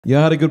You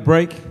had a good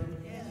break?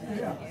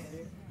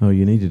 Oh,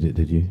 you needed it,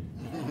 did you?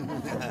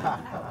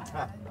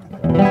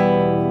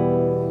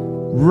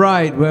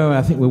 Right, well,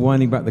 I think we're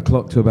winding back the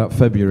clock to about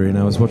February, and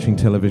I was watching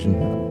television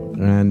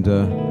and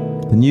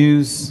the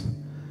news,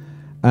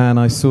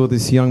 and I saw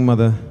this young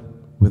mother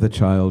with a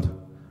child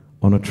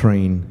on a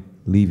train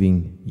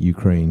leaving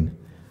Ukraine,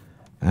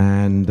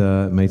 and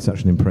it made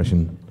such an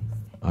impression.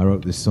 I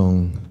wrote this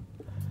song,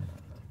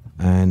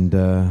 and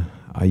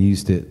I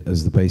used it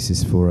as the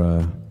basis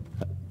for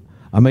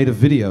I made a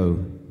video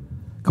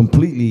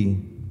completely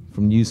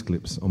from news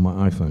clips on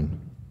my iPhone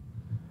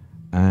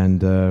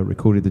and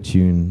recorded the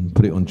tune,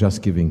 put it on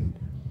Just Giving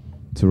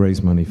to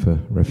raise money for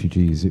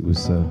refugees. It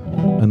was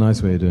a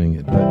nice way of doing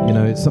it. But, you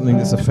know, it's something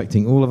that's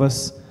affecting all of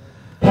us.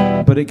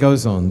 But it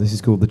goes on. This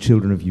is called The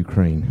Children of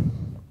Ukraine.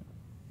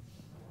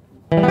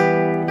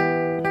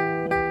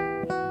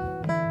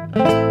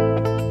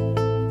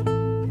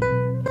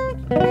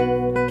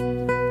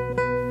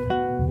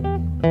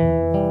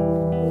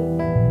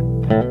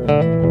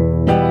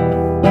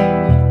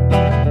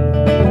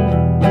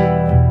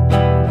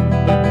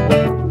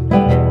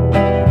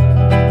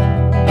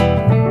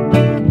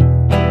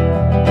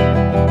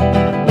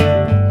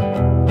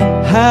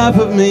 Half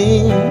of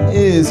me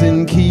is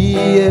in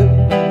Kiev,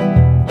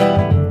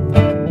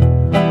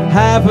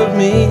 half of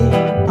me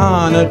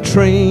on a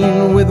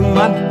train with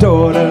my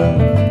daughter,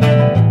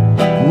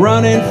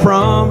 running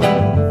from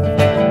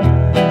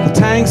the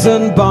tanks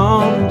and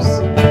bombs,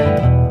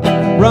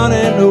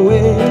 running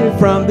away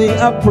from the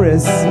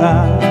oppressor.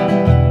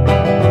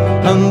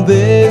 And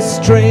this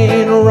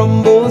train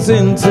rumbles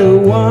into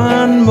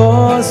one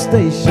more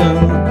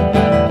station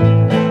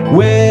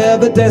where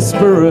the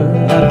desperate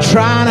are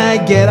trying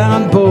to get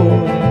on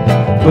board.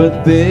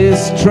 But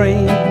this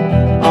train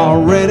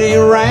already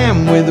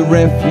rammed with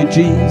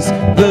refugees.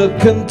 The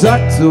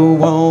conductor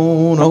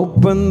won't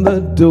open the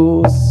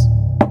doors,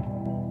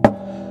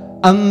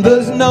 and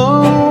there's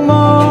no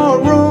more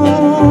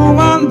room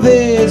on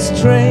this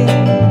train.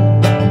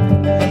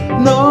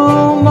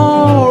 No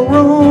more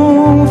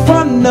room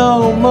for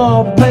no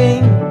more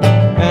pain.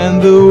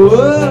 And the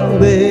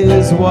world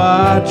is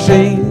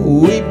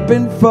watching,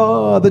 weeping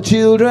for the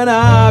children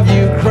of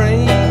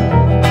Ukraine.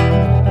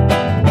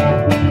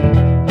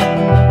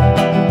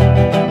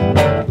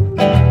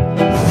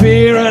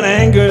 Fear and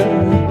anger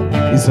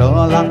is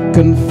all I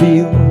can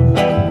feel.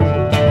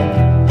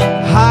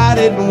 I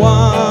didn't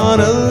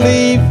want to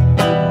leave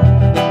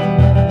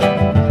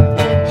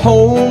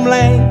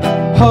homeland,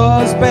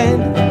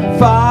 husband,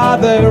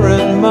 father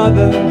and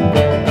mother,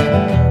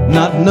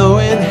 not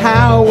knowing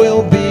how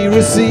we'll be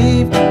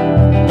received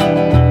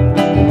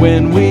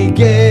when we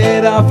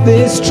get off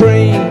this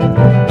train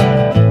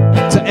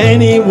to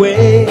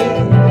anywhere.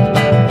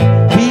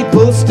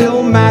 People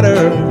still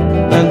matter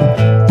and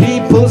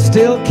people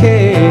still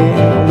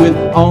care, with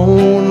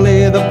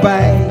only the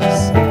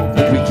bags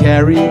that we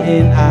carry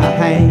in our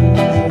hands,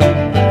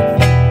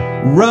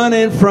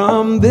 running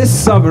from this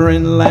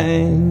sovereign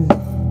land.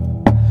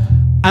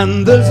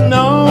 And there's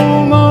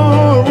no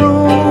more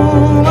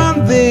room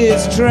on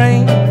this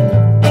train,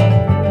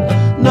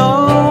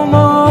 no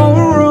more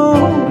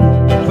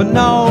room for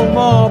no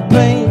more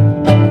pain.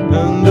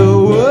 And the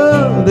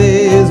world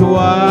is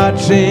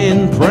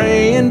watching,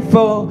 praying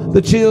for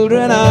the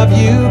children of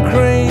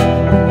Ukraine.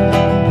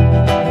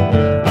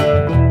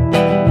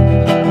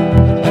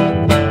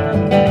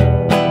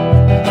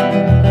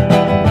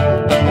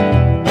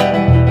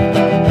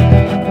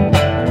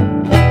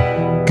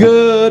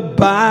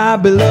 Goodbye,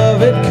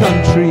 beloved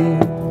country.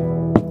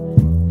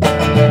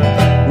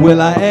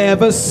 Will I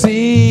ever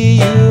see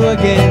you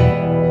again?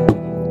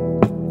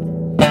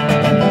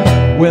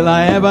 Will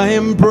I ever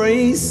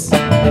embrace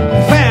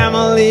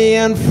family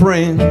and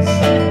friends?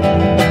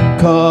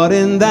 Caught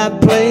in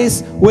that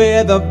place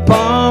where the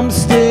bombs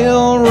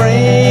still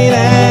rain,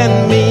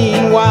 and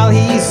meanwhile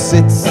he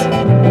sits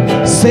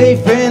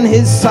safe in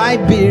his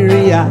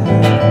Siberia,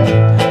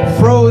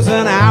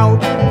 frozen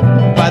out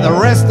by the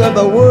rest of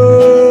the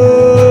world.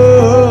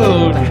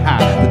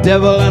 The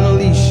devil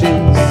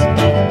unleashes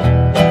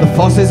the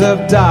forces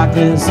of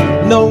darkness,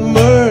 no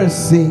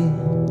mercy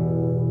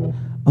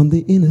on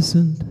the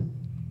innocent.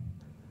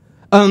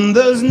 And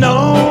there's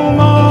no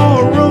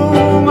more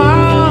room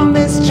on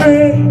this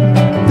train,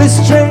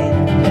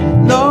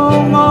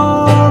 no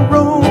more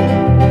room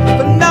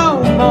for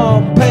no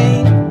more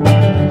pain.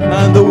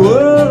 And the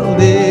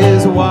world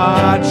is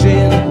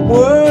watching,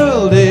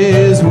 world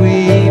is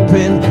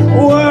weeping,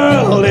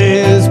 world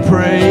is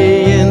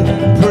praying,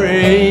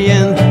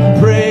 praying,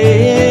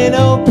 praying.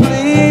 Oh,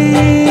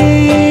 please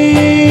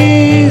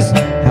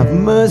have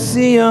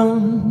mercy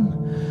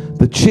on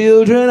the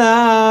children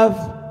of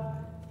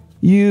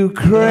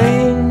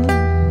Ukraine.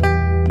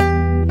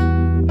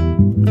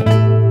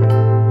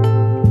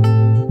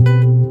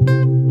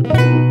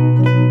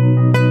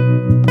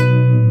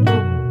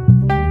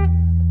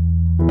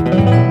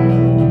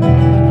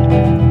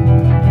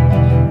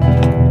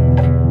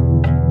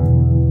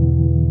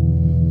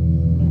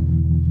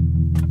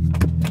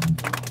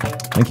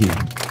 Thank you.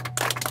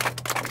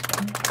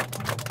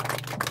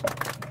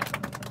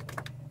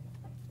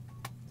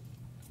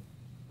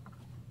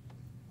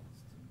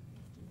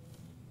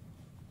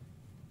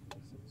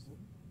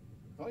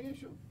 Oh, yeah,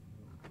 sure.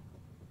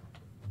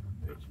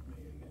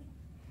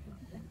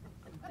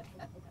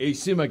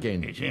 It's him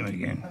again. It's him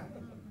again.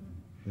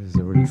 This is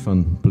a really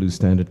fun blues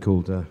standard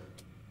called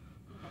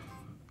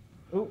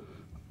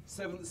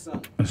Seventh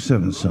Son.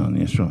 Seventh Son,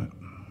 yes, right.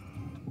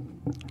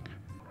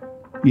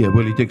 Yeah,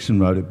 Willie Dixon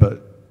wrote it,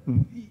 but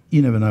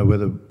you never know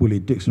whether Willie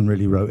Dixon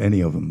really wrote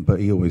any of them, but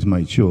he always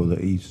made sure that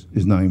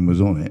his name was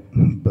on it.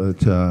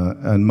 But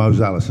and Mose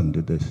Allison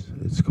did this.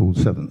 It's called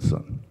Seventh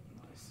Son.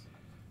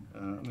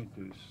 Let me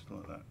do this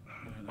like that.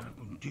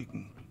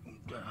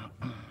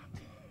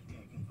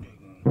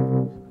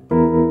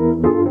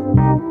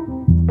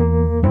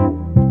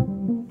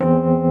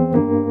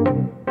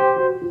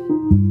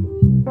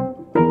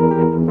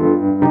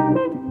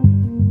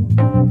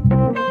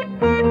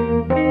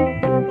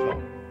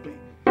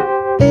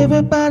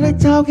 Everybody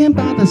talking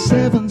about the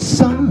seventh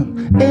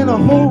son in a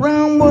whole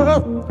round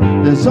world.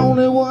 There's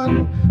only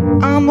one.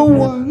 I'm the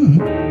one.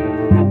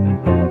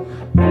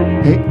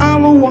 Hey,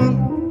 I'm the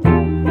one.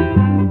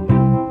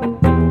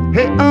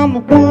 Hey, I'm the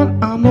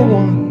one. I'm the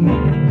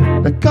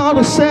one. They call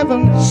the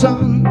seventh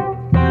son.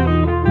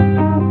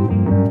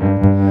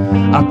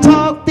 I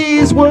talk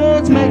these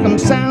words, make them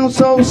sound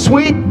so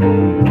sweet.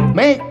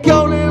 Make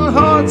your little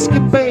heart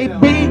skip,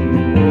 baby.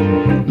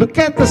 Look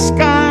at the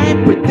sky,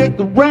 predict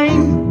the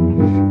rain.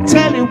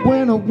 Tell you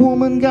when a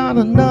woman got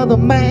another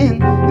man.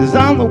 'Cause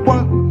I'm the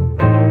one.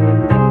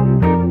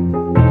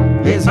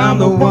 Yes, I'm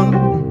the one.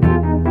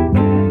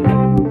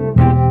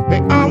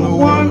 Hey, I'm the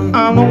one,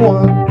 I'm the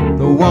one.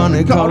 The one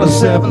they call the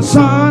seventh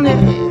son.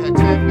 Yeah,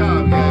 take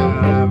off, yeah.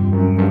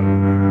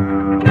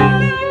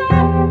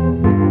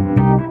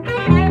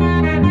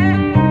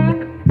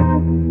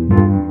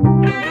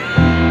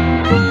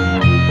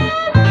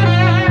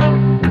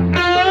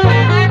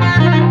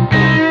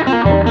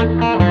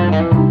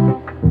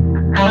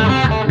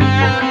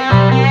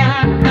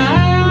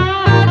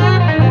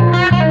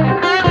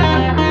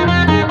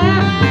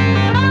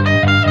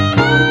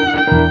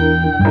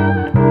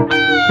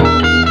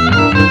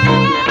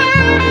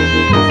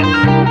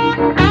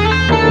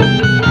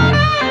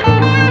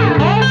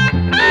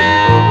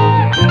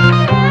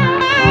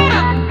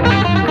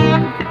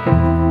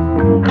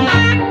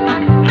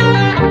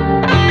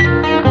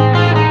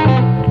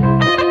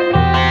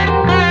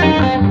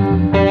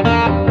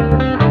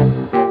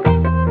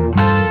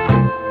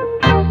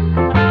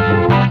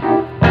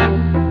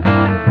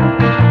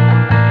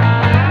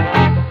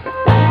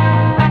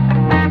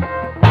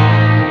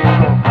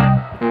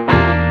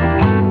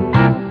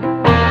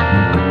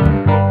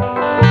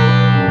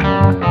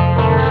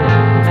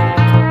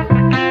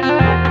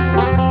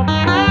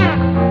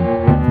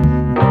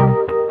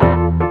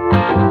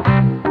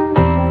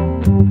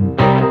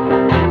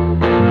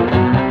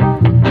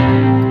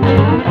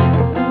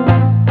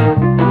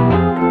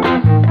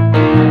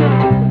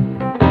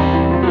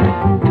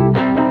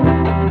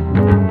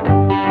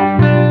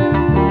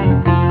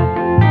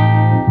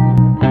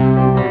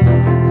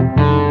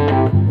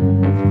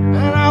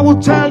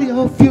 Tell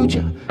your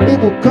future,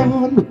 it will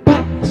come to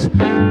pass.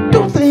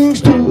 Do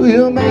things to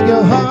you, make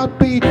your heart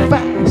beat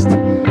fast.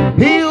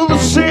 Heal the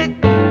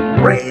sick,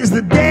 raise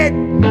the dead.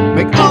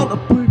 Make all the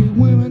pretty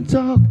women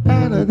talk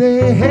out of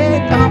their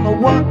head. I'm the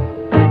one.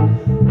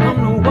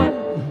 I'm the one.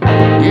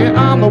 Yeah,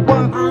 I'm the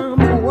one. I'm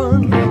the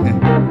one.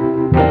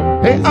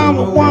 Hey, I'm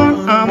the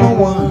one. I'm the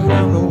one.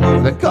 I'm the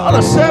one. They call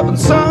the seventh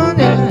son,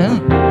 yeah.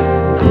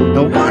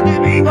 The 1, 2,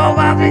 3, 4,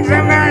 5, 6,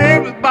 7, 9.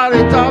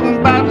 Everybody talking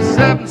about the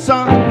seventh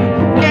son.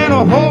 In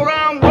a whole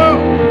round world,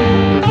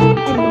 I'm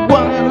the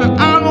one,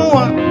 I'm the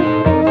one.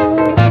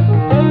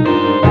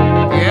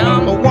 Yeah,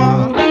 I'm the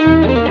one.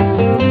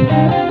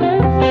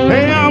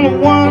 Hey, I'm the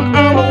one,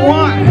 I'm the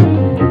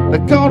one. They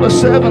call the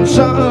seventh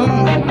son.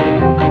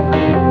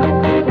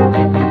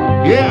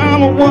 Yeah,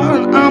 I'm the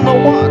one, I'm the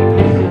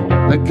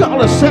one. They call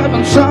the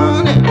seventh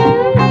son. Hey,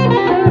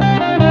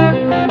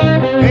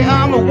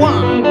 I'm the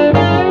one.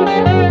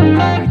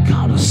 They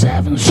call the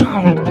seventh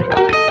son.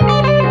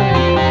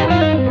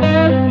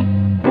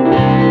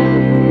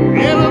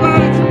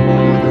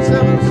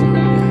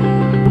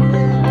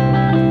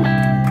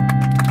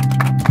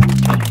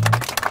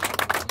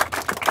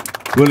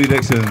 Willie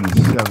Dixon.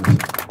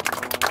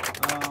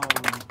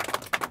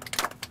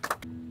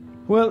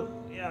 Well,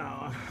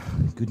 yeah.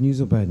 Good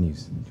news or bad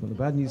news? Do you want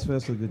the bad news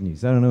first or good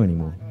news? I don't know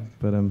anymore.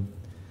 But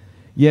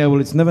yeah, well,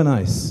 it's never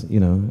nice,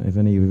 you know, if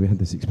any of you have had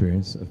this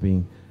experience of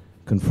being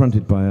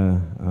confronted by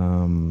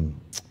an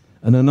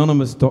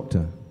anonymous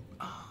doctor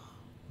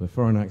with a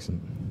foreign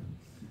accent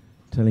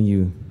telling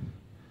you,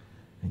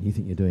 and you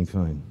think you're doing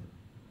fine,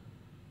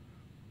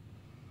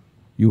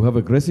 you have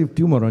aggressive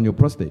tumor on your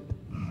prostate.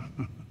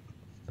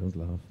 Don't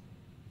laugh.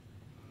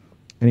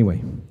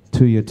 Anyway,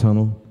 2-year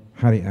tunnel,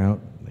 had it out,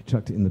 they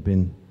chucked it in the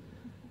bin.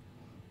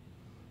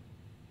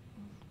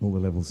 All the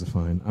levels are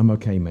fine. I'm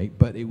okay, mate.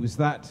 But it was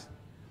that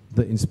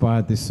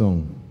inspired this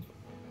song,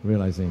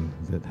 realizing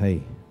that,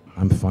 hey,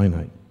 I'm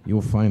finite,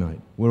 you're finite,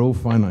 we're all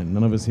finite,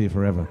 none of us here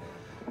forever.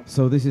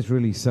 So this is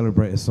really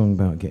celebrate a song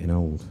about getting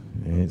old.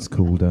 And it's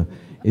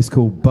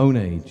called Bone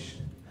Age.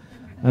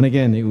 And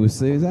again, it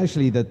was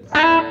actually that...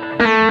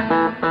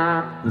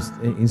 was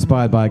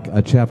inspired by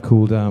a chap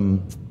called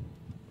and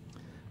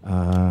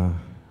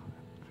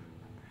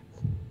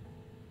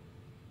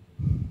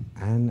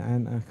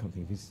I can't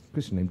think of his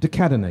Christian name. De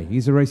Cadenet.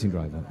 He's a racing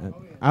driver.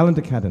 Alan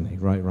De Cadenet.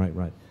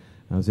 Right.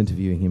 I was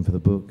interviewing him for the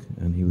book,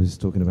 and he was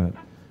talking about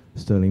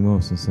Sterling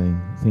Moss and saying,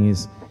 the thing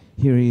is,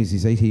 here he is,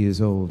 he's 80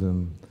 years old,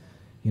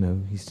 you know,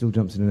 he still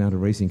jumps in and out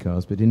of racing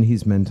cars, but in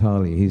his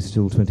mentality, he's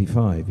still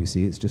 25, you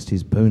see, it's just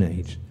his bone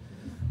age.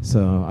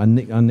 So I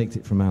nicked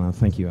it from Alan.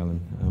 Thank you, Alan.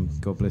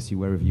 God bless you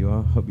wherever you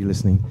are. Hope you're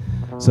listening.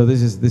 So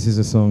this is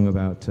a song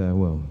about,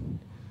 well,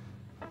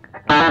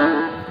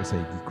 like I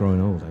say, growing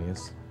old, I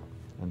guess.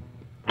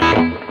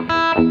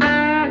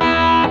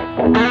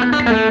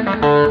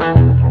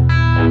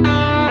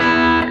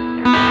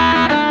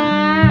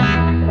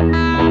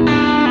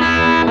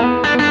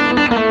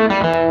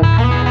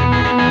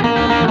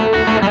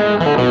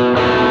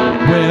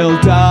 Well,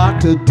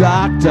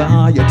 doctor,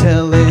 are you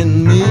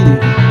telling me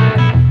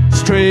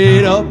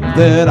straight up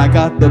that I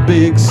got the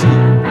big C?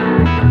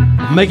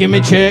 Making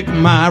me check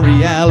my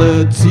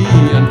reality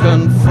and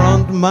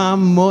confront my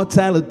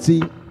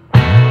mortality.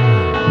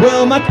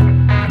 Well,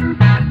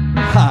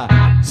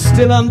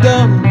 still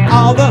undone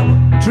all the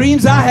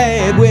dreams I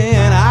had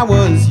when I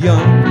was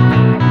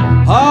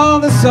young. All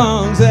the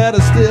songs that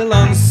are still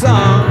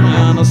unsung,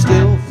 and I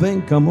still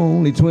think I'm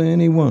only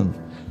 21.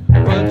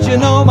 But you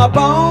know my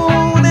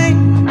bone ache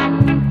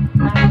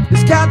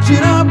is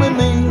catching up with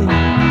me.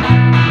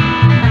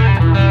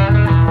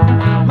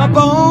 My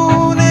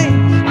bone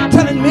ache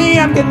telling me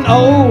I'm getting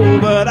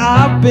old, but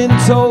I've been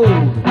told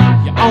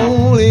you're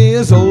only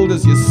as old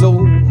as your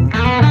soul.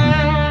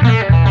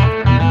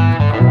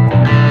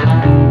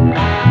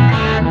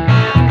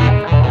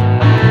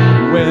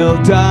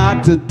 Well,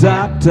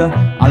 doctor,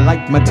 I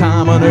like my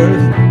time on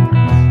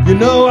earth. You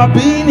know I've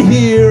been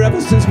here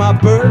ever since my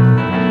birth.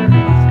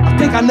 I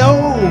think I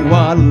know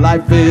what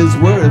life is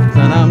worth,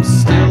 and I'm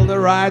still the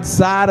right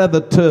side of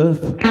the turf.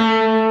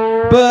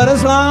 But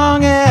as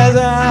long as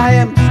I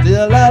am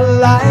still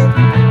alive,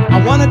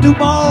 I wanna do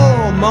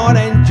more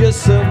than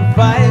just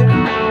survive.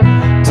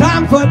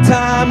 Time for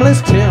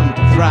timeless Tim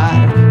to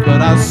thrive,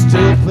 but I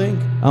still think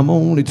I'm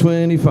only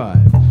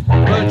 25.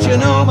 But you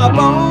know my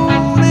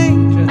bone ache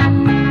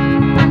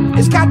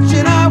is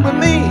catching up with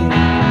me.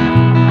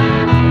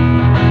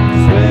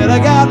 Swear I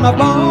got my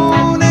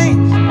bone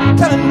ache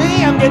telling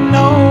me I'm getting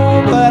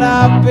old, but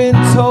I've been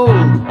told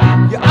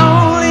you're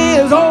only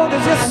as old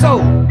as your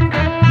soul.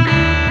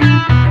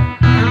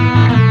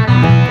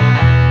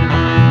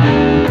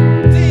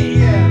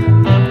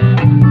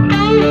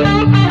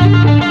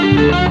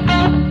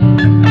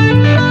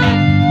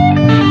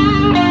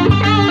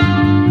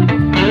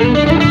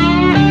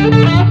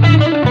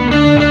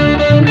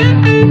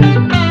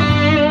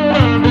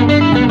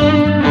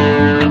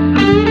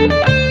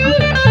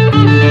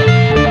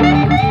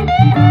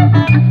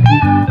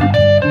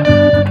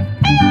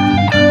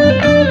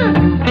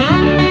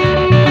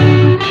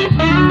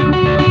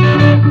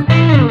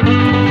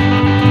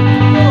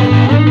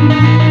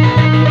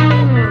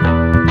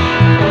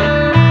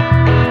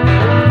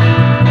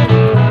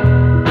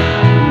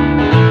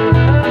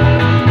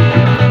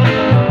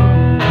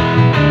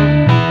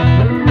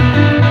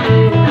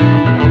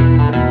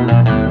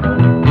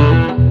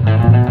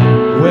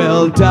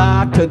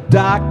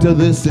 Doctor,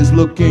 this is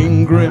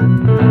looking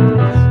grim.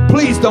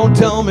 Please don't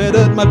tell me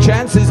that my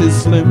chances is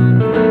slim.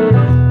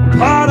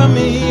 Part of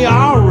me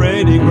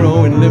already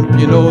growing limp.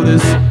 You know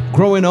this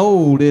growing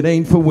old, it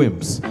ain't for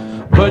wimps.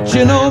 But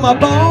you know my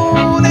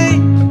bone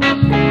ache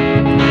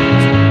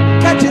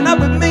catching up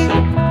with me.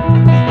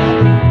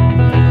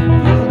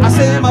 I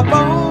say my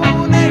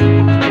bone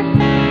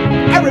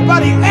ache,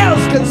 everybody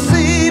else can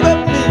see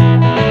but me.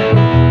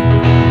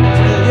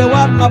 Tell you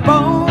what, my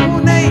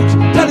bone ache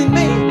telling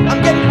me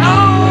I'm getting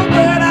old.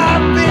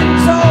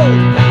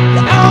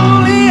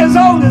 Only as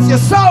old as your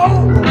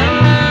soul.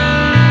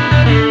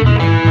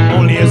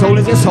 Only as old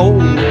as your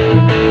soul.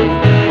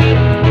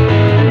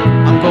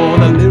 I'm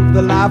gonna live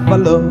the life I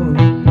love,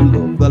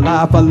 love the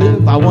life I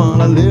live. I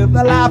wanna live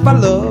the life I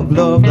love,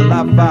 love the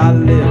life I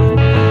live.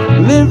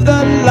 Live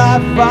the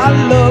life I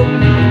love,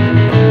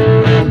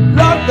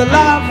 love the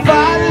life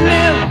I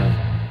live.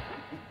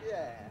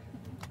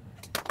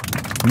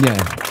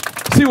 Yeah.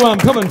 See where I'm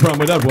coming from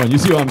with that one. You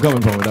see where I'm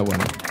coming from with that one.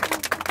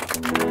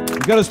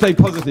 You gotta stay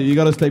positive. You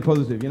gotta stay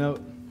positive. You know.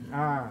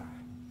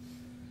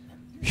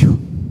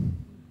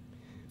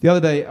 The other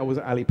day I was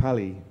at Ali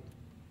Pali,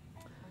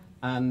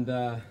 and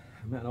I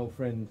met an old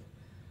friend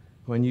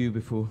who I knew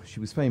before she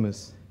was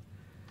famous.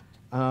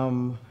 A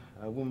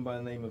woman by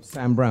the name of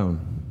Sam Brown.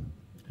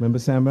 Remember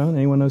Sam Brown?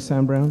 Anyone know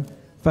Sam Brown?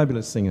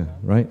 Fabulous singer,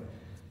 right?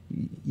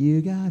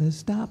 You gotta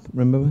stop.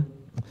 Remember?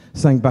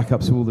 Sang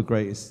backups to all the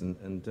greatest.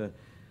 And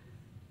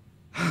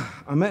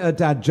I met her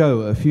dad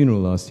Joe at a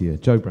funeral last year,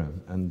 Joe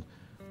Brown, and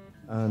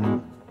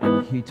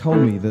he told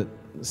me that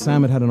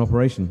Sam had had an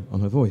operation on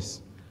her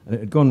voice, and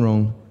it had gone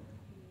wrong,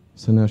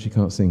 so now she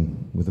can't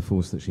sing with the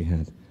force that she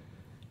had.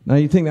 Now,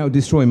 you'd think that would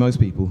destroy most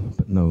people,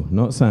 but no,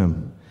 not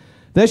Sam.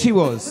 There she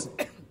was,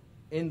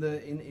 in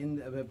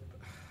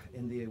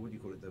in the, what do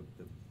you call it,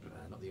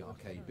 not the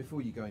arcade,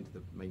 before you go into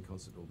the main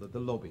concert hall, the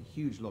lobby,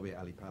 huge lobby at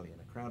Ali Pali, and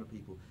a crowd of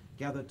people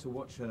gathered to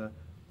watch her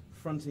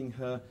fronting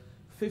her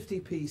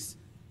 50-piece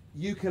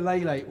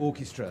ukulele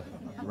orchestra,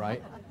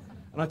 right?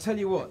 And I tell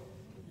you what,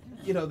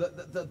 you know,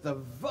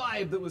 the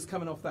vibe that was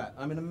coming off that,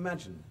 I mean,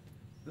 imagine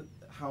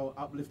how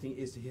uplifting it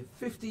is to hear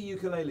 50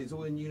 ukuleles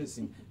all in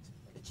unison.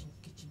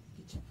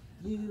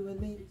 You and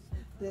me,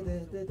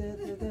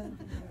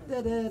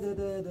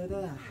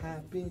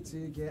 happy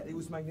together. It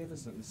was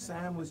magnificent. And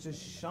Sam was just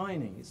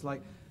shining. It's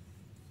like,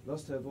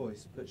 lost her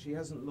voice, but she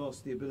hasn't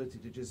lost the ability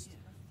to just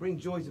bring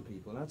joy to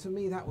people. Now, to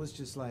me, that was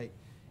just like,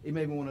 it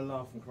made me want to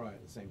laugh and cry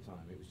at the same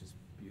time. It was just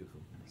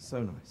beautiful.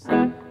 So nice.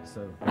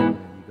 So, you know,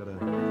 you gotta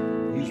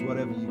use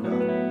whatever you got.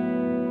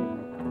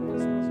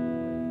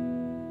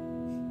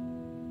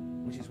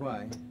 Which is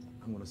why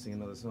I'm going to sing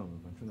another song.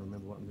 I'm trying to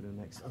remember what I'm going to do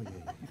next. Oh, yeah.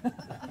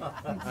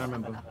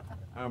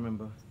 I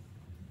remember.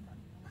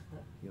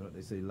 You know what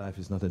they say, life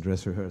is not a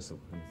dress rehearsal.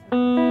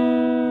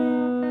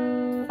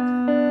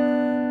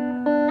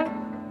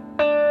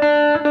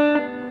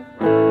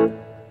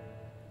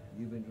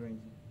 You've been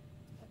drinking?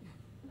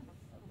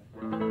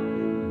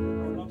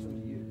 I'm not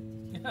talking to you.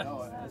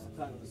 No, that's the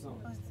title of the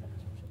song.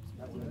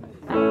 That one.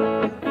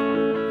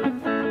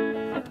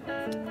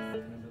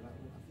 Remember that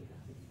one?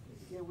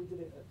 Yeah, we did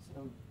it at...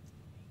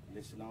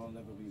 Listen, I'll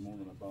never be more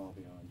than a bar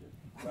behind you.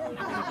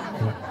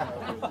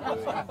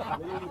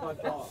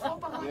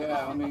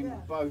 Yeah, I mean,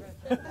 both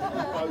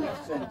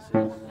senses.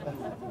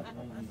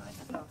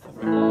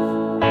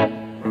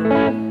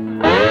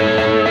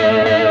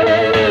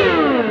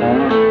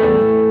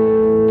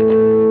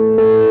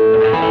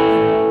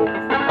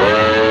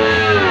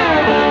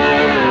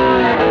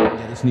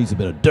 Yeah, this needs a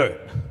bit of dirt.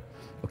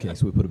 Okay,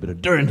 so we put a bit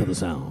of dirt into the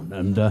sound.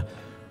 And,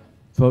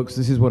 folks,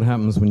 this is what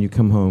happens when you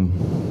come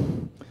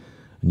home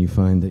and you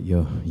find that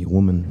your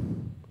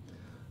woman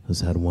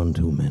has had one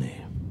too many.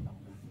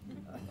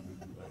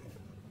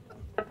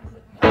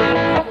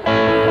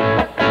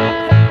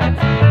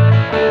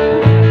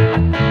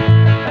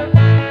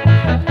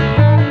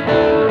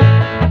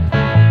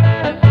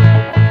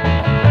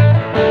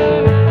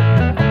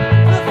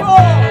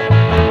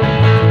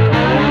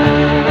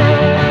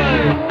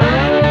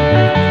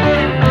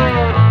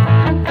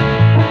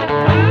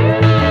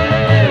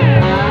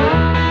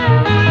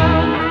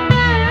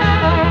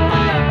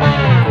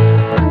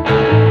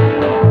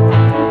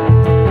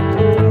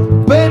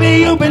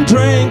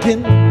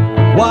 Drinking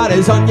what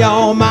is on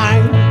your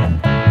mind.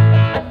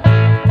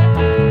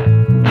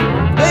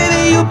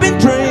 Baby, you've been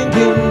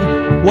drinking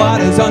what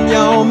is on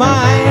your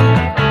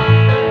mind.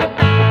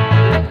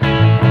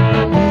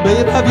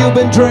 Babe, have you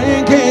been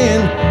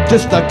drinking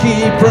just to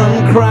keep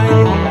from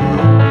crying?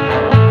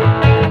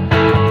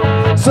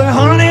 So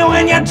honey,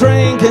 when you're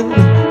drinking,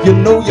 you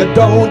know you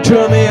don't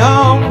turn me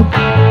on.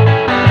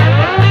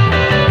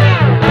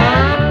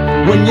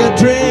 When you're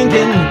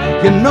drinking,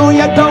 you know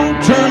you don't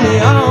turn me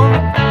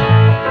on.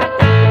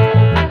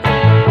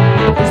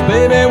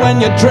 Baby, when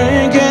you're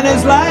drinking,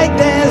 it's like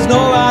there's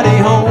nobody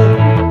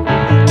home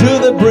to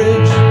the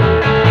bridge.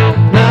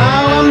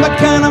 Now I'm the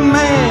kind of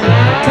man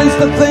tends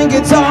to think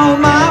it's all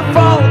my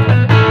fault.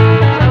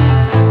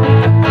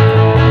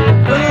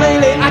 But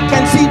lately I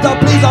can't seem to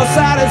please or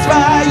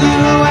satisfy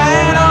you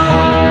at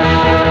all.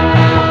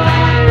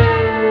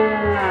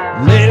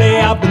 Lately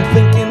I've been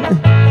thinking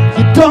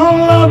you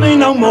don't love me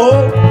no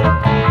more.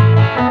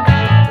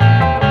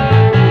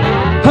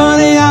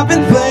 Honey, I've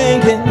been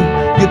thinking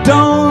you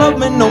don't love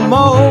me no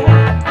more.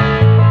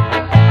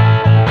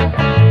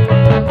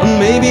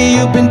 Maybe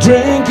you've been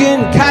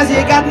drinking 'cause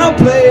you got no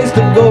place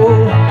to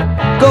go.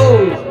 Go,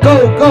 go,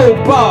 go,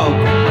 Bob.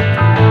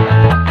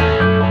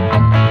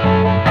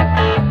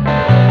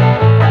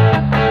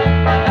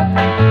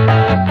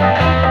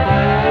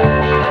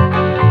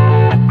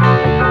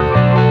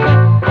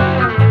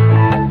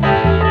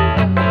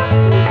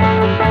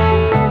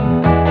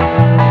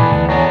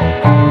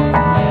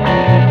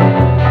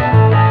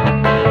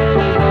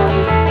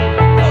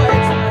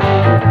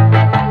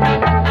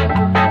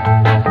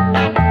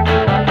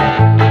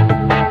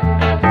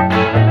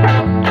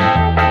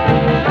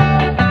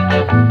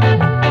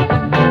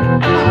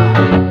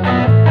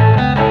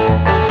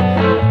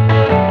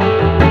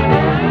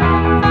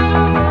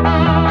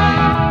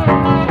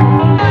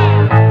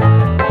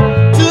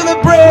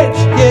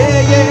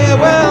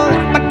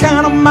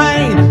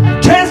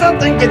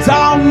 It's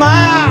all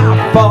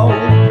my fault.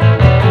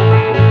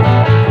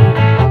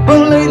 But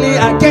lately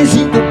I can't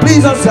seem to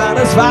please or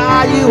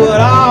satisfy you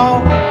at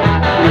all.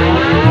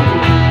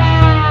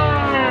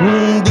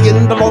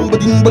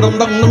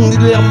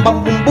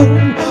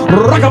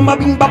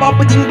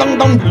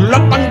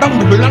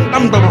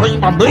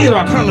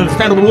 I can't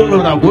understand a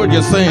word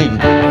you're saying.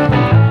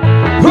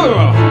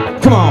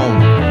 Come on,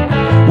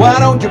 why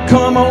don't you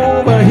come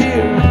over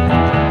here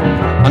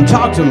and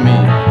talk to me?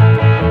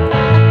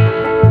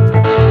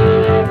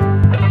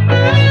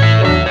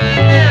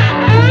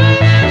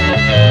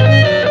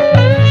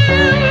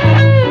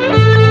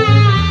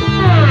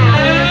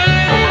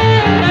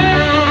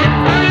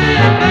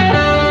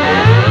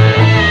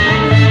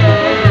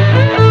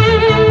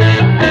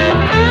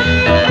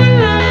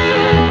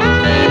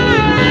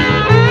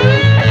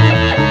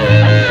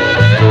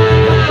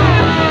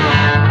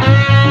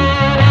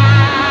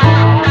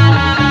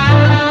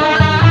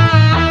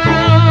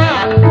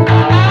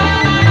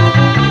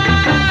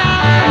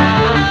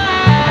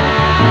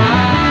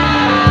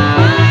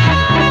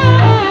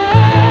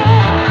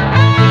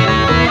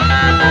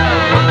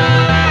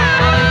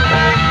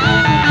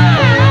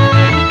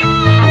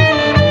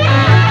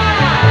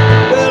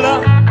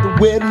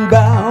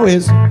 now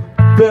is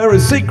very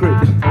secret.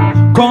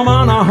 Come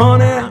on now,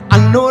 honey,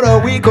 I know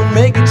that we can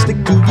make it stick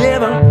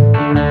together.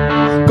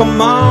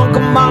 Come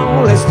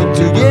on, let's stick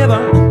together.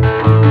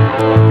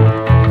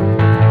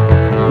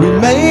 We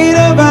made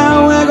a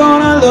vow, we're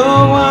gonna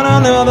love one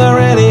another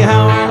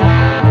anyhow.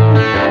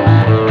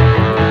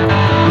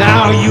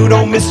 Now you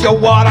don't miss your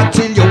water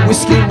till your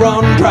whiskey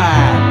run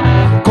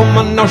dry. Come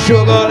on now,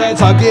 sugar,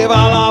 let's give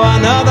our love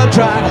another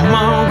try. Come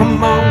on,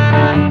 come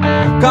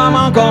on, come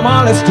on, come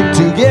on, let's stick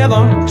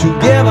together,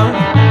 together.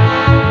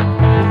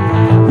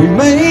 We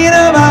made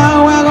a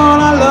vow, we're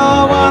gonna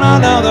love one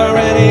another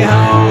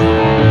anyhow.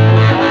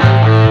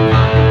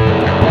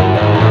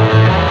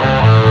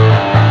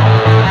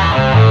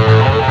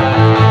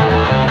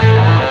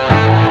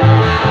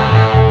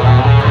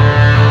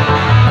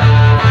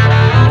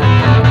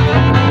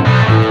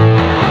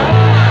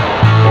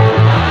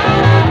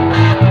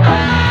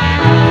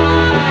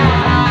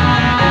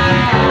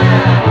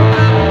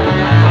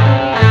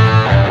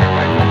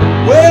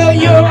 Well,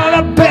 you're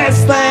the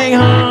best thing,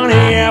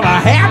 honey, ever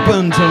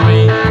happened to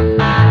me.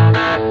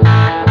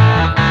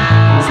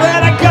 Swear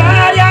to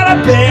God, you're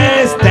the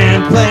best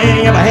damn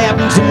thing ever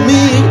happened to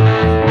me.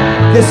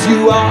 Yes,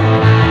 you are.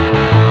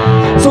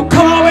 So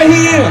come over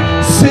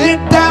here, sit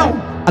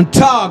down and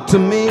talk to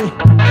me.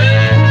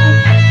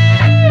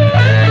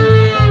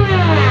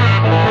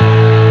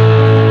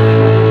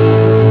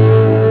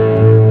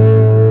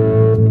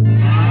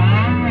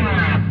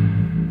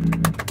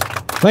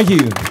 Thank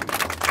you.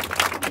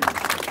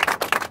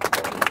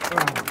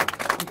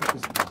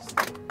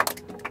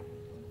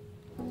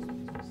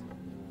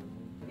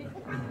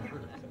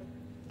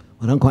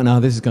 I don't quite know how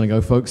this is going to go,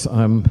 folks.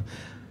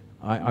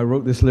 I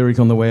wrote this lyric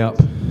on the way up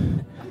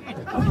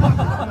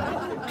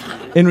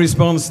in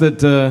response to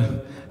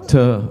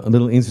a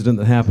little incident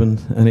that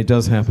happened, and it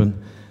does happen.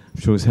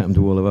 I'm sure it's happened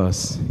to all of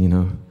us, you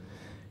know.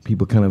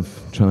 People kind of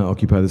trying to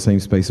occupy the same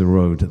space of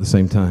road at the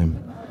same time.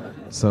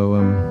 So,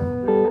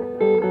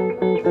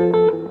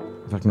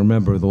 if I can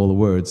remember all the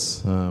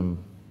words.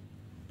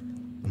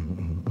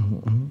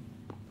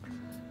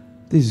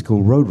 This is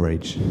called Road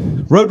Rage.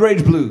 Road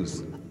Rage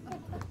Blues.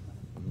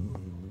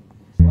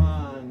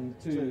 1,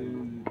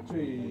 2,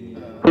 3.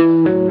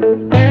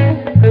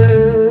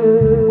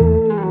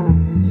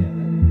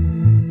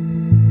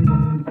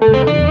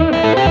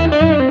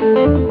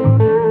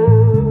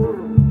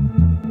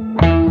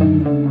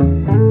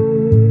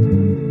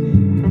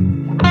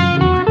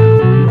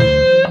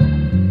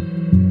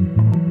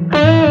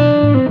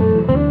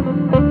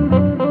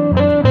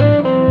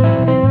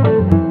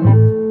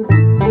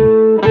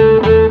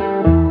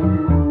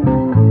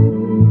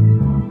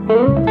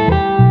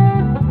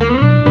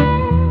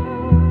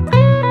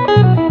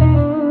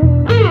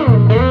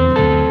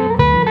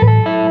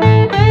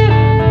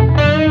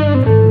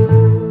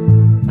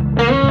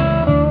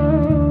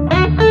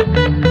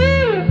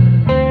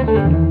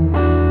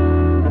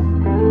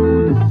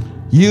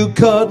 You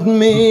cut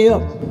me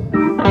up,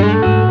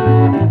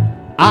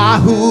 I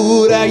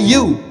hoot at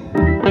you.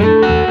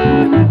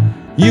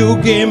 You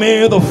give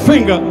me the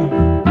finger,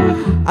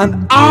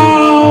 and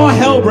all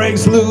hell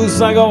breaks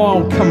loose. I go,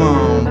 oh, come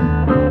on.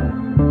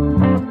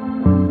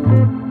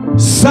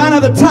 Sign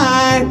of the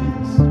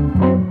times,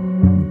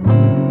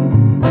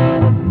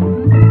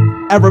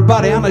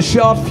 everybody on a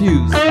short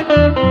fuse.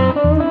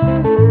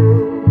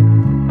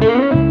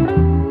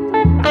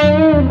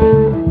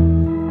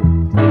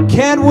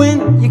 Can't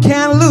win, you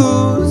can't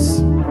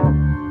lose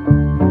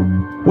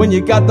when you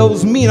got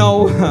those mean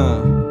old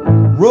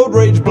road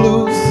rage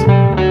blues.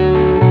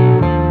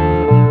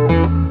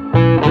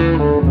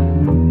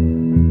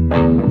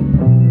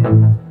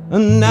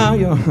 And now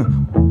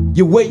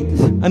you wait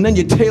and then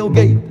you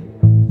tailgate,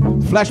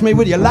 flash me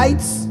with your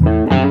lights.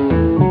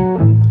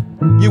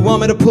 You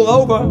want me to pull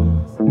over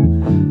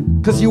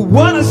 'cause you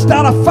want to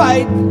start a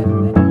fight.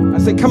 I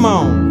say, come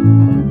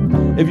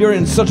on, if you're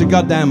in such a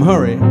goddamn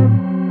hurry,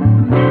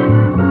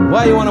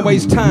 why you want to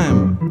waste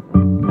time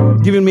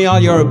giving me all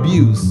your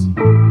abuse?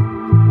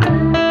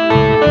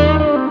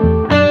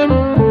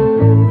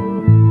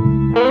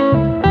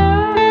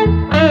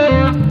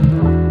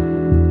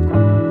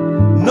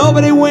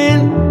 Nobody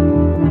win,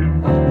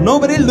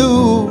 nobody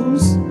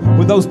lose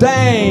with those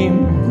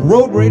damn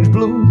road rage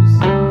blues.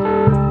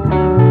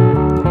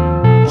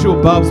 I'm sure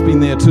Bob's been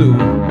there too.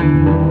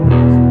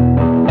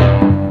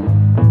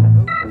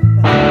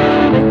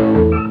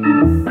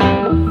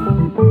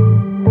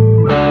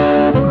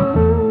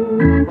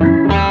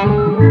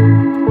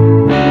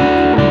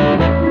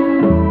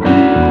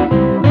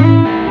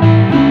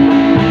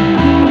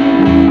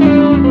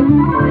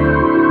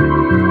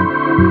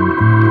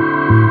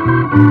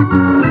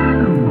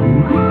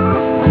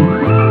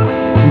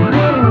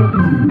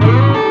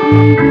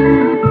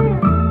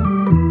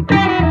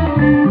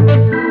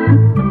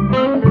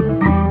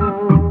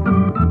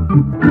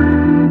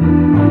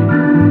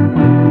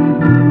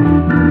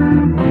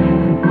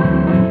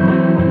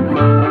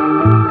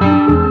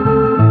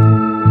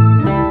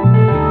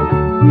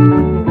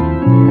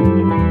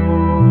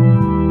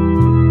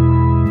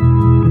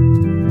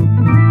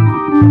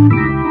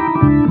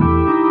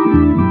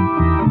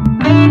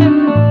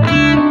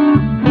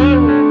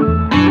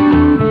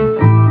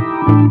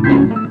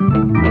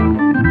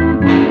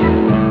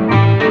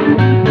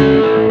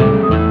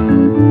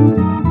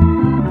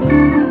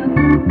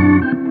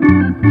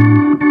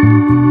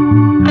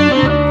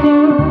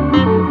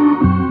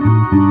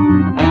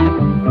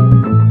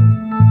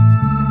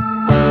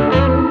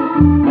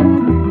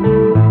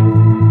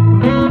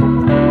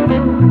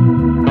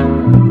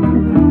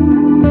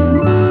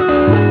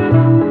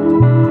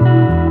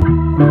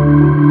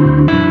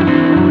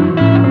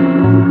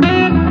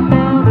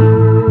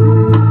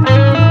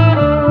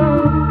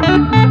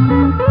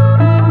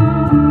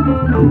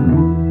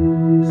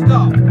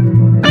 Stop.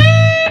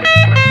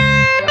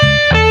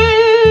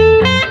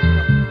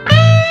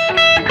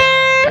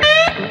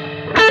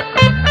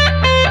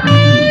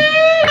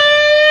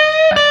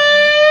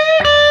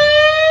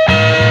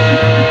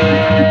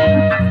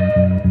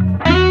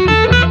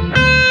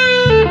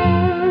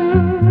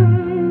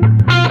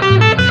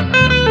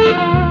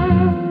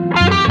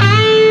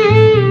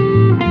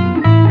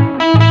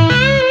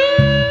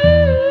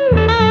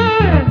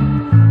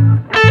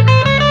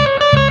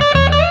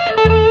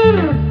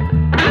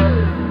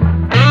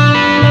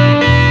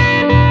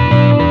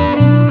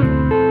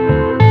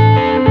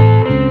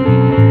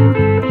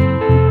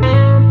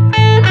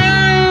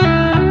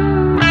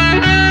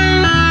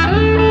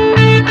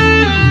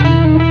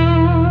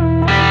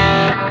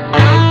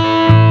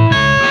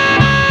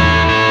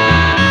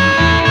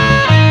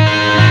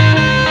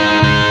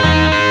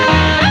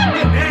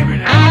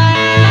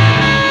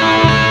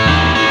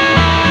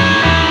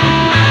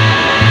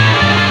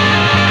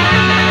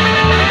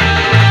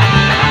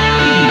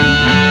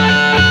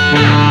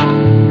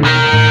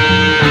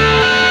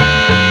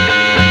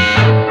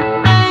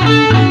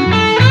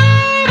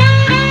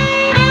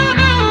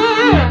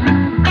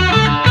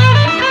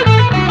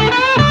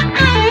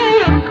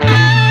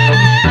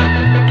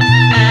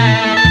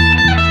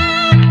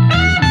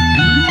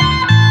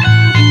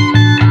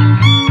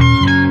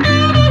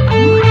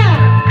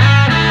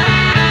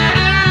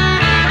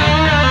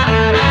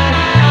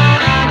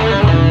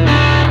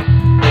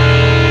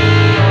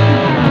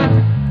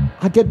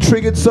 I get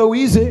triggered so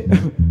easy.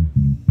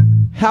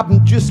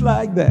 Happened just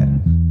like that.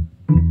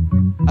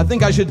 I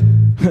think I should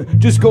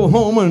just go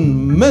home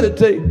and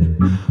meditate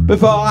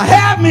before I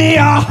have me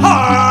a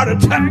heart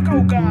attack.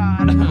 Oh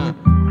God.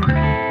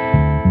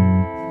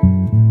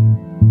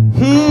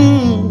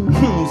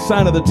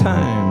 Sign of the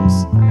times.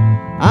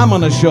 I'm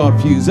on a short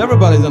fuse.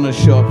 Everybody's on a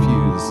short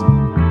fuse.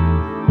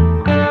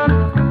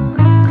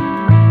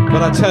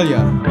 But I tell you,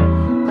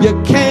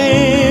 you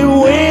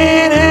can't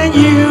win and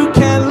you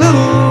can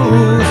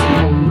lose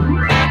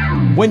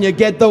when you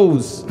get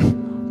those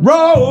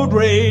road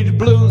rage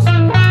blues.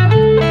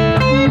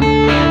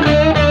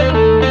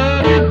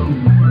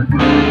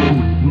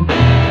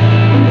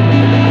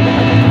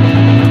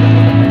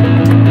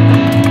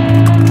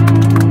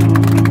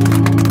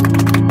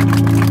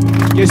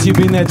 Guess you've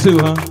been there too,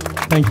 huh?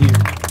 Thank you.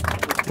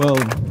 Well,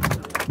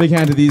 big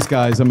hand to these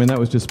guys. I mean, that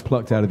was just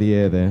plucked out of the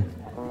air there.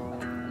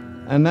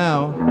 And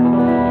now,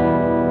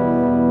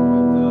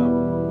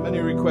 many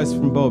requests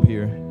from Bob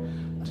here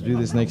to do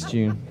this next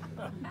tune.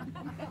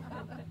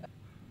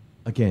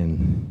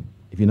 Again,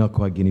 if you're not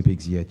quite guinea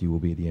pigs yet, you will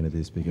be at the end of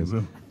this, because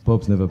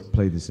Bob's never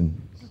played this in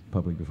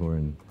public before,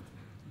 and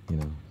you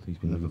know he's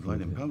been Never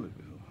played in public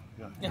before.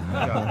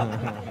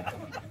 Yeah.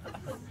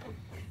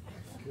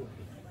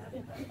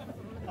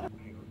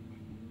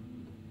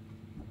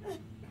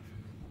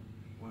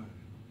 One,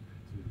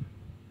 two,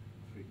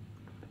 three,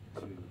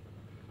 two,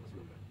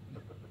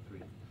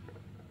 three.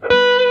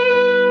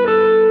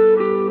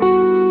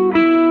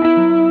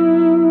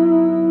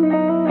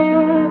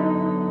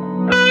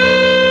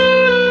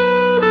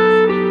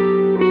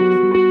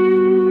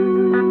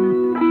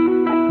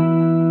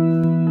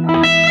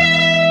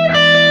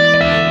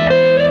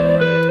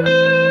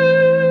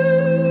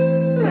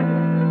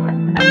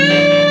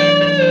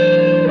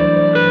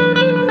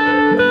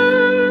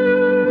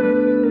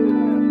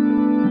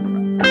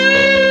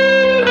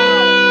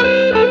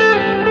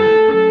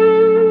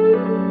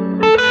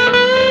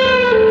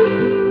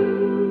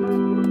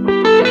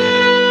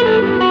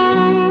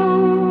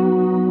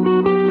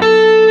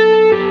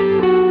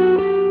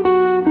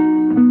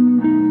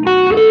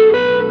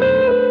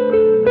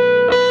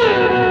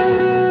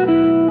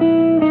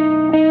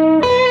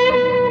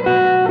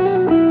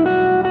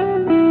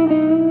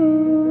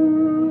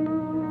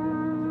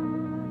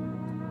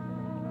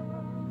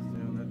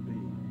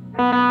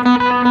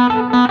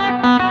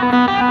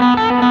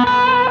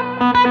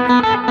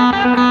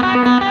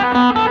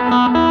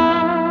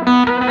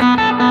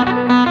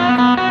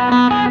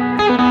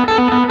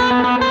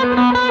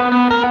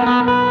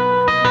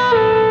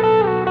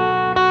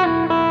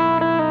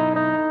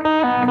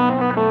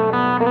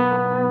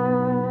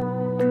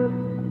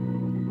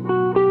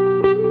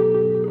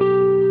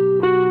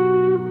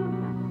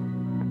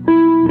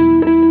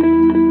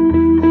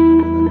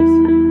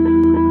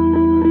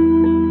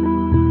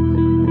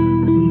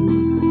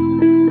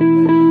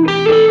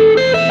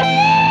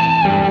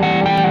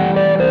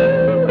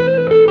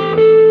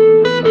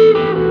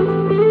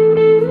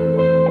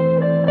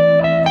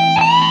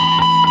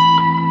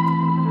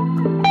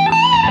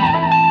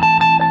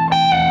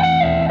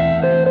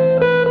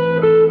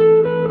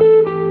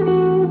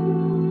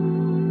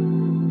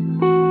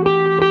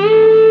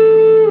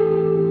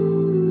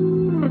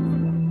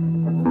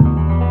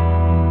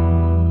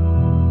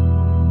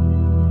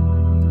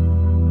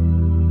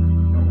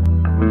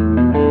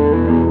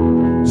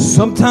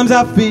 Sometimes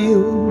I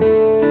feel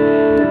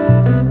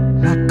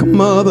like a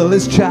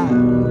motherless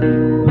child.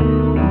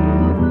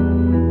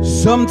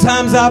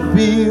 Sometimes I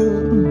feel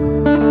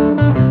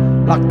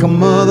like a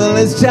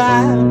motherless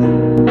child.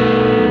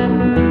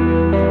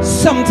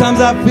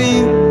 Sometimes I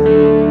feel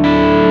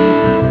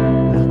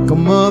like a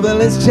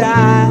motherless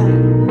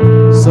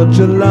child. Such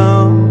a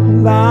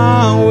long,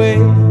 long way.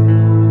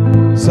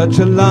 Such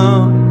a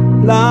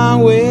long,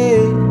 long way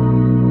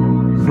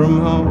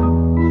from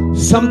home.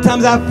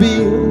 Sometimes I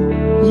feel,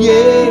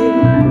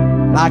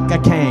 yeah, like I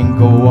can't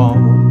go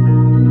on.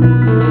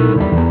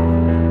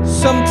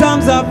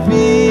 Sometimes I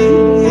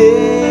feel,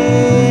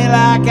 yeah,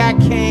 like I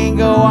can't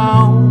go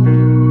on.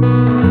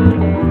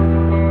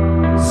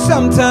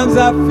 Sometimes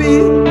I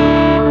feel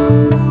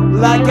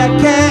like I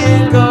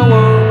can't go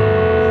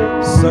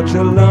on. Such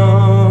a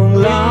long,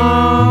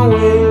 long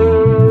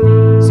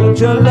way.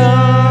 Such a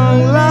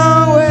long,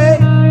 long way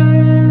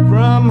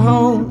from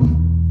home.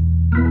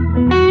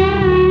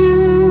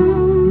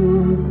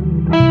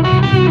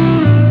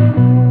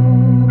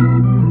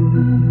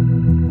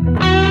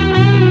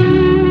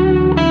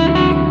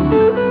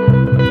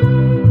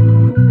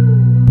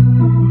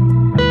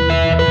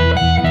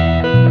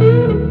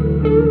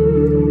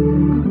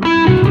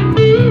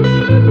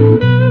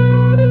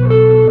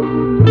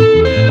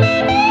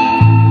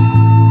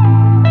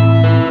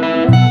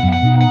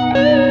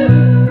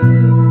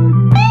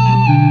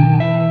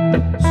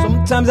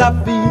 Sometimes I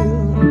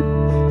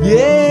feel,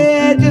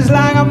 yeah, just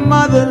like a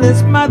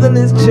motherless,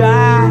 motherless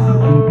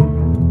child.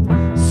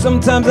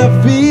 Sometimes I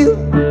feel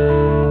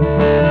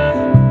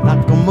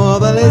like a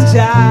motherless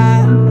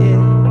child,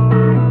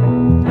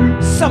 yeah.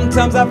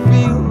 Sometimes I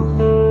feel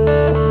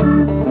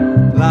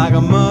like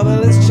a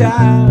motherless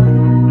child.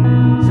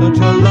 Such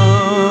a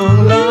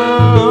long,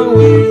 long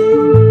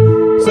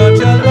way. Such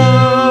a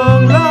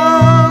long,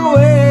 long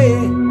way.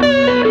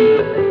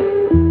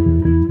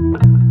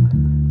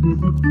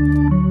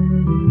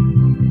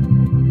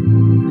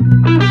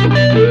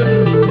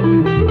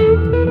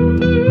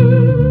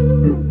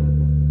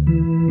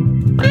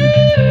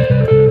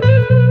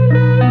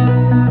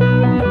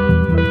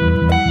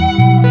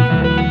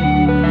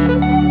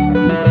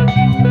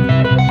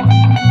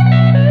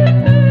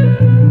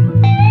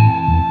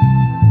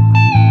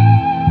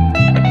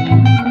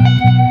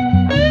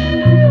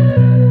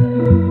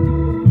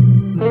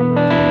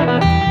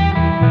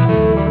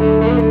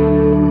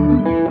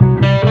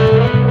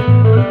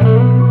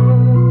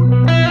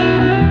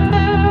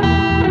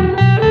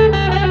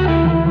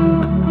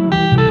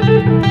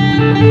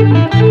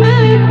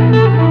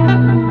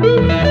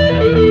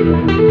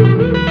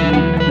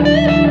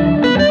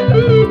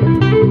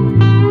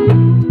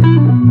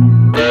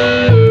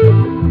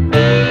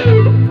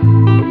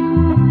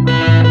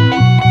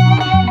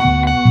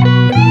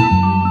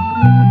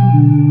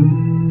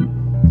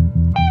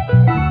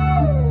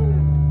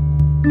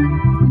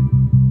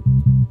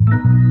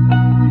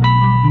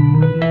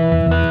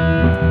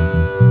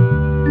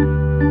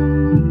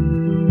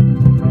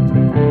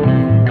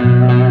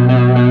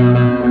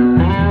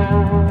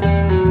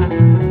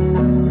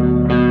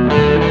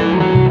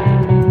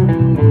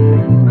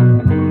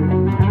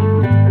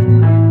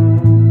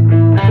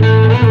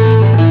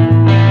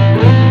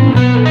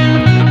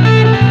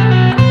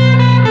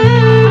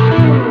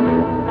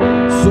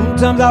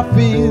 Sometimes I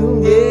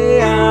feel,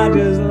 yeah, I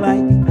just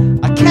like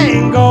I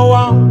can't go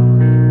on.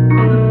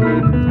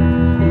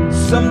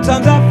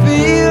 Sometimes I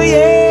feel,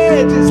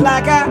 yeah, just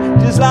like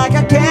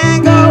I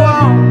can't go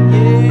on,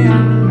 yeah.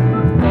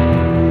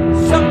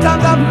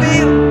 Sometimes I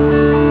feel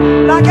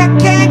like I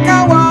can't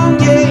go on,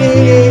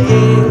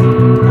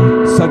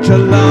 yeah. Such a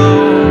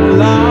long,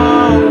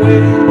 long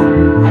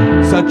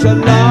way. Such a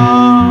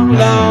long,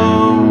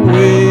 long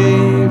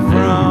way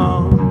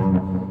from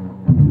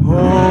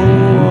home.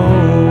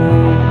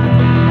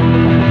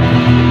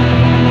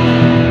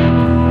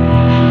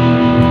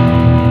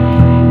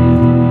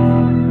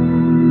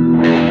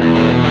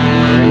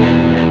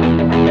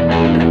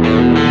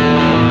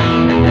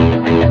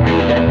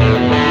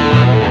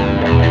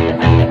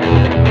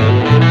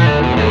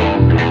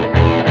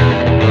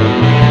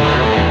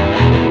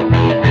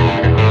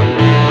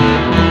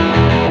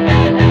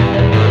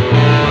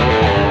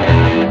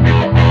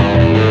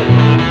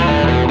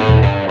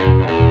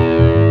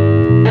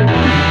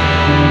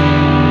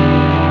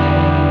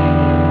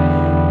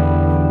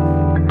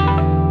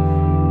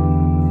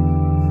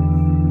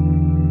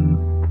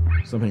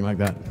 Something like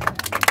that.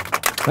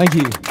 Thank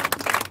you.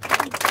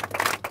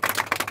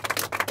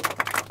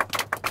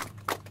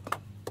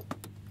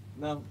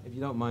 Now, if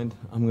you don't mind,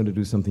 I'm going to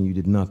do something you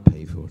did not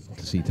pay for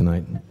to see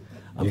tonight.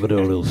 I'm going to do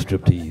a little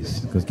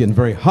striptease, because it's getting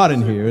very hot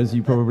in here, as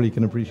you probably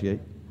can appreciate.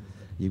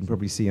 You can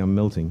probably see I'm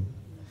melting.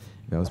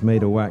 If I was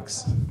made of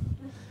wax,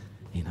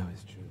 you know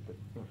it's true, but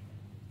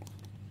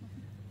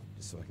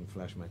just so I can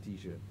flash my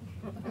T-shirt.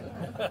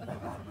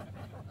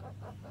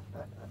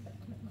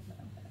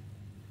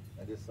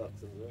 And this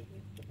sucks as well.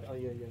 Oh,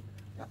 yeah, yeah.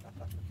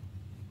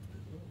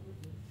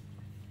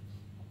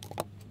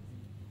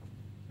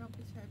 Want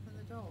me to open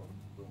the door?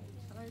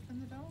 Shall I open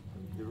the door?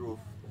 The roof,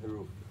 the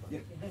roof. Yeah.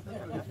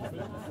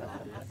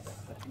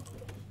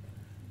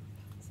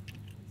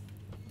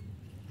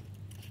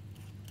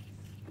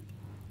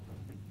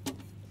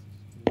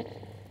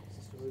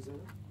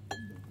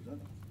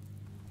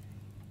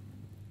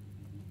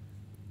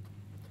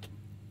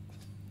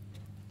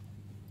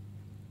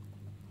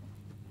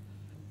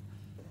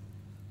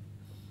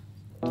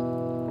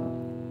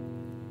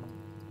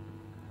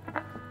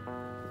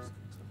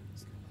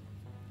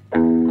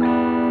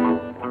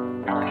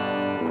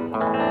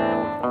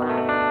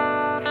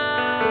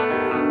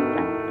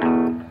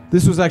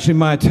 This was actually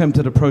my attempt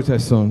at a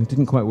protest song. It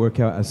didn't quite work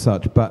out as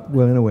such, but,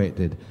 well, in a way it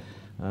did.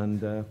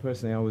 And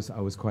personally, I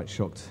was quite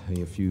shocked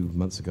a few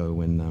months ago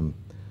when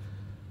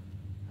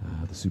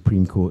the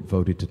Supreme Court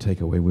voted to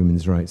take away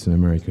women's rights in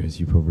America,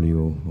 as you probably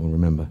all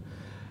remember.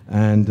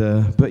 And,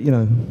 but, you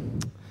know,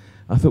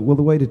 I thought, well,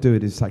 the way to do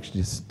it is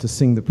actually just to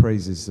sing the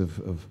praises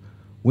of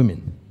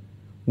women.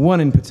 One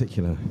in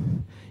particular.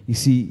 You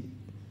see,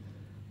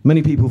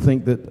 many people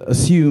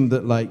assume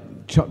that, like,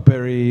 Chuck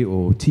Berry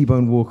or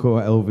T-Bone Walker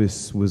or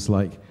Elvis was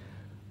like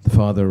the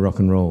father of rock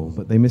and roll,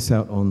 but they miss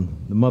out on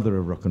the mother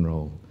of rock and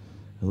roll.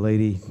 A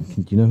lady,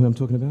 do you know who I'm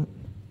talking about?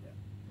 Yeah.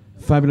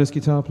 Fabulous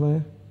guitar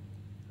player?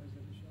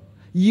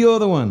 You're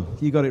the one.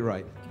 You got it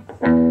right.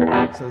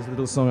 So there's a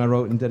little song I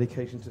wrote in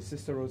dedication to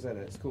Sister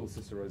Rosetta. It's called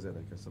Sister Rosetta,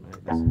 because something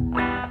like this.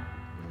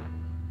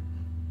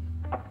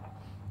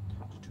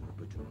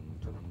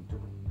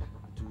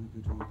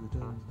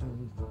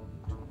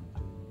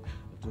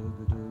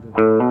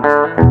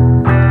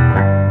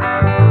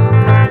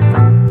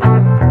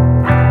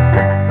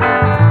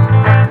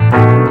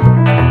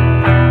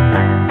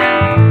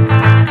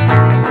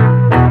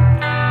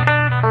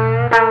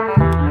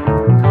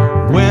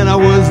 When I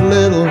was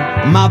little,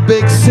 my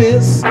big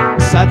sis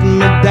sat me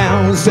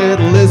down, said,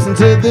 listen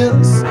to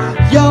this.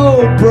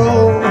 Yo,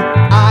 bro,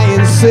 I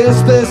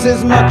insist this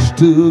is much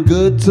too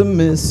good to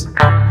miss.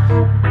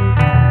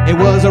 It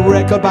was a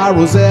record by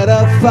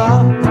Rosetta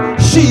Tharpe.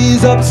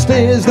 She's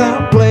upstairs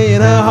now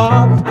playing her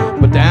harp,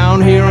 but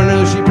down here I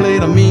know she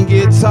played a mean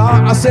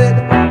guitar. I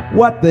said,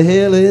 what the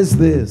hell is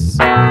this?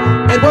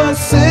 It was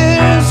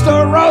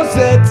Sister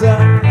Rosetta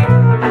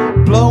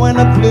blowing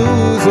the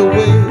blues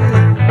away.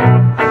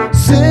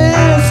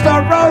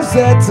 Sister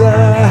Rosetta,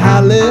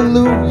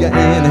 hallelujah,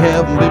 and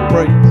heaven be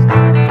praised.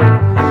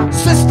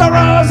 Sister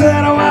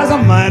Rosetta was a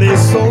mighty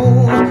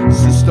soul.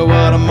 Sister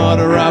was a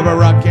mother of a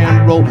rock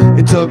and roll.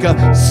 It took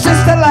a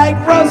sister like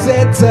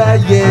Rosetta,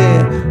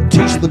 yeah,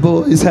 teach the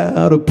boys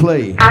how to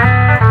play.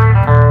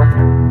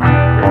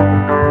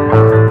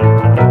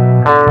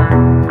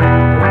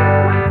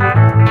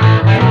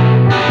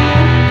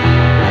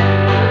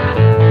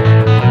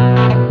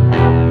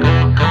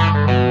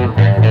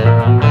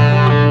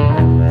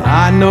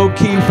 I know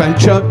Keith and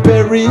Chuck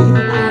Berry,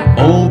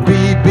 old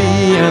BB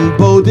and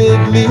Bo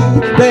Diddley,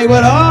 they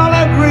would all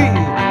agree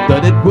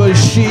that it was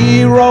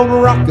she wrote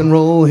rock and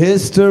roll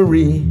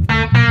history.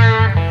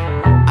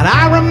 And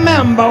I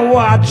remember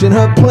watching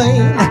her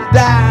playing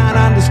down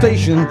on the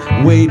station,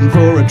 waiting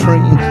for a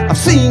train. I've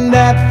seen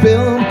that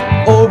film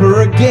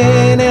over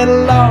again,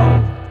 and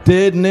Lord,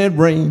 didn't it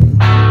rain?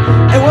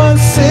 It was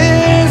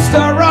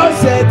Sister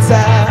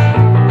Rosetta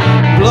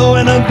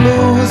blowing the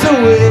blues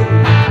away.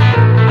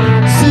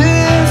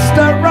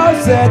 Sister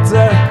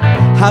Rosetta,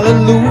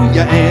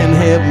 hallelujah, and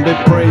heaven be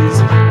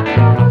praised.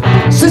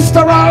 Sister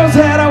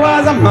Rosetta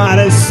was a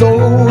mighty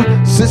soul.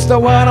 Sister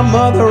was a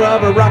mother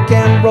of a rock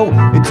and roll.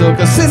 It took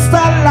a sister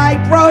like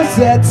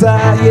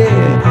Rosetta,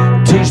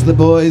 yeah, teach the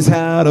boys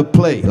how to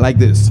play like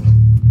this.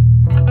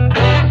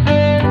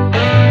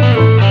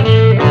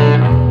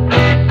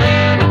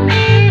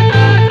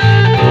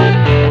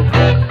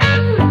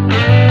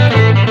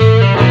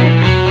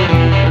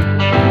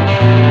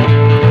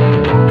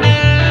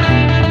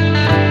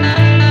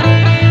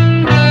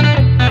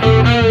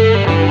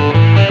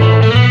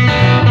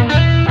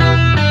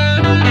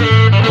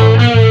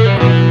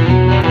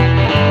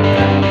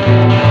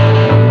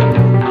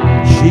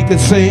 Could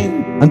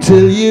sing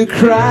until you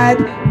cried,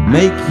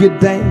 make you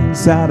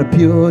dance out of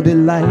pure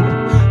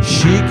delight.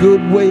 She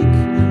could wake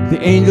the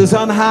angels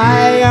on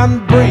high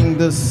and bring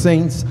the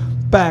saints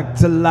back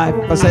to life.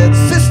 I said,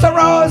 Sister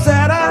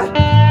Rosetta,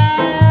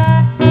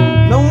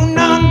 no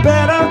none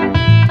better.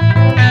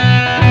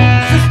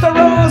 Sister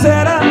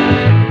Rosetta,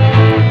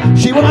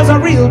 she was a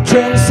real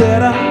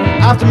trendsetter.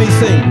 After me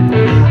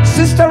sing,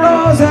 Sister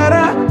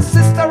Rosetta,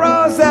 Sister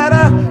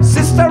Rosetta,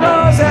 Sister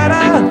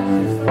Rosetta.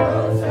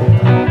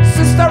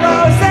 Sister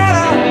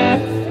Rosetta,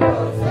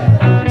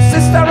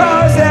 Sister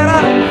Rosetta,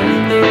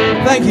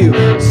 thank you.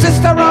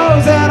 Sister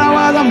Rosetta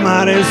was a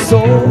mighty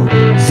soul.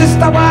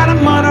 Sister was a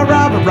mother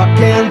of rock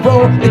and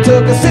roll. It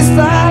took a sister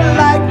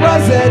like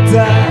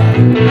Rosetta.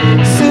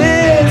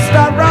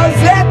 Sister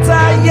Rosetta,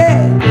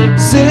 yeah.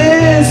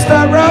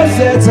 Sister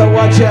Rosetta,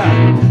 watch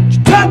out. She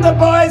taught the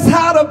boys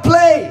how to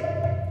play.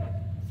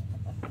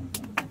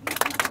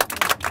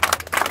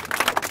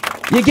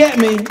 You get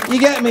me, you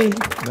get me.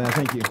 Well,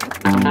 thank you.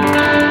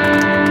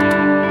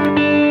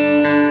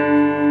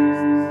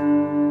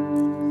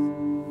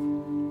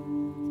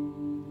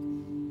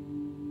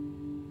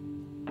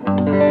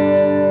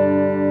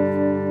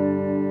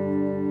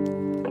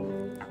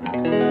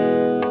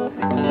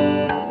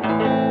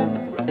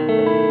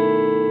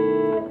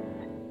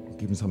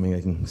 Give them something I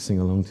can sing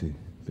along to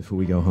before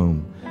we go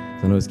home.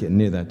 I know it's getting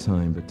near that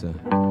time, but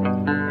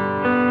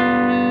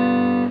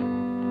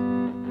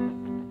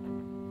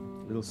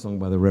little song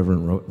by the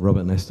Reverend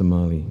Robert Nesta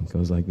Marley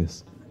goes like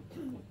this.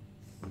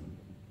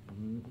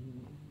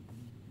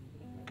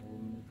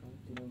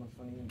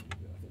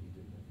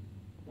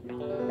 Yeah,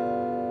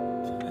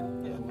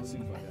 we'll see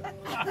if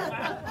I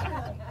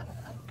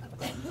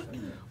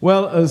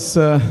Well, as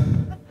I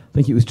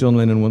think it was John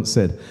Lennon once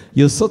said,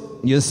 you're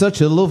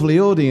such a lovely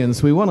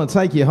audience. We want to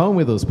take you home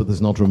with us, but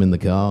there's not room in the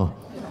car.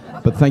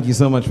 But thank you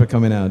so much for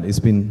coming out. It's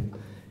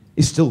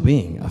still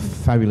being a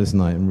fabulous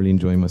night. I'm really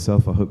enjoying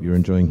myself. I hope you're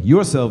enjoying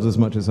yourselves as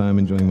much as I am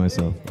enjoying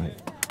myself. Right.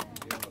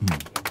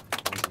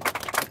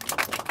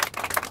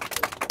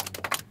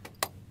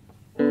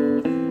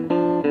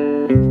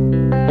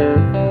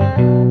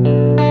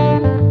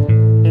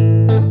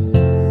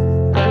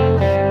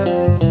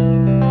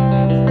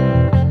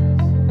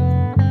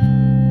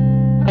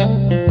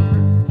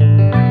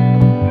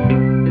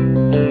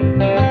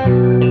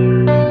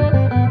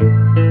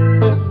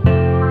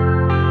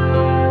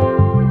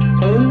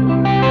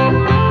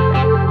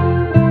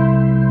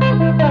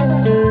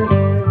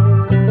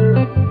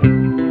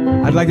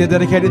 I'd like to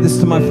dedicate this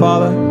to my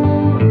father.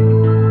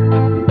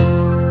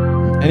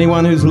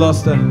 Anyone who's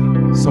lost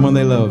someone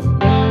they love.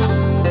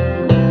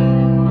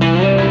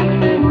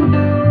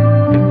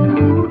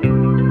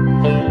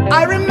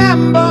 I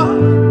remember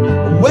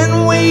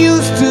when we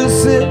used to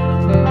sit,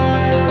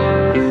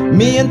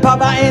 me and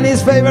Papa in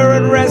his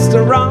favorite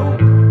restaurant,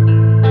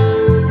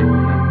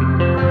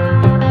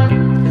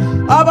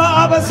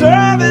 Abba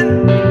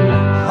serving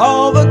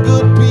all the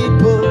good people.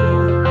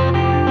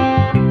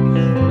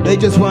 They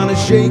just want to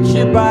shake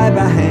you by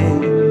the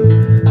hand.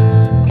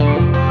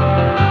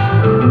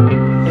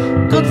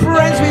 Good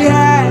friends we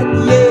had,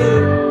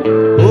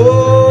 yeah.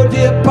 Oh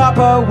dear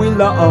Papa, we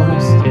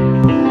lost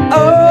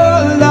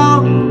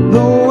along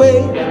the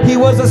way. He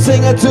was a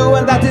singer too,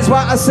 and that is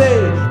why I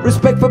say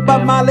respect for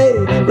Bob Marley,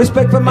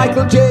 respect for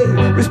Michael J,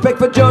 respect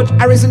for George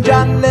Harrison,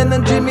 John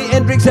Lennon, Jimi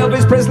Hendrix,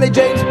 Elvis Presley,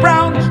 James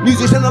Brown.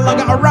 Musicians no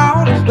longer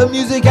around. The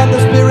music and the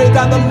spirit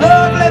and the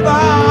love live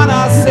on.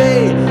 I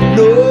say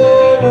no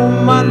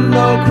man,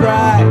 no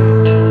cry.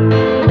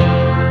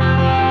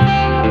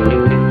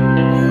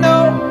 No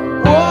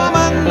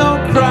woman, no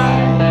cry.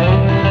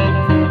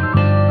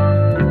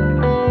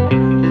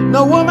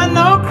 No woman,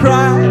 no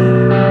cry.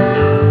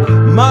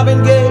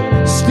 Marvin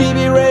Gaye,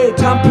 Stevie Ray,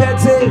 Tom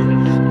Petty.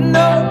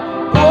 No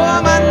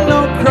woman,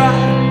 no cry.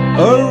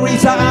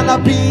 Aretha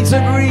and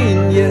Peter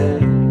Green, yeah.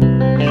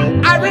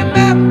 I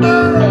remember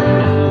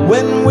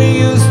when we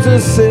used to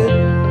sit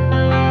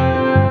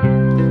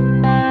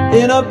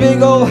in a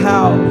big old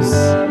house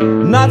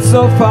not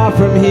so far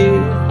from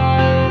here,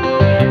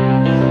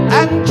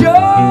 and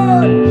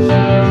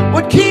George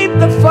would keep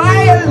the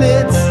fire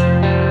lit.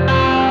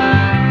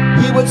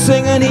 He would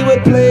sing and he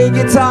would play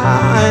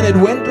guitar, and it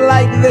went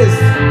like this.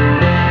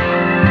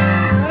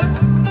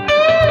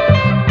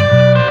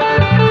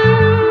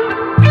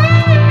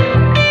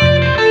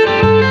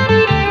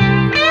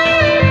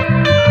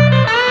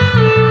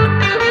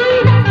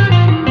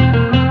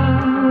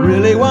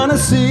 Really wanna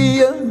see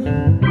you,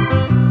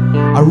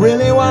 I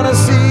really wanna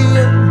see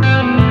you,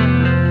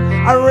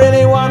 I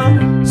really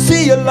wanna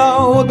see you,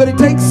 Lord, but it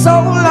takes so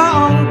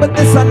long. But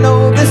this I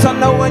know,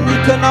 and you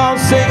can all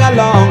sing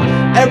along.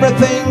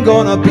 Everything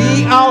gonna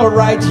be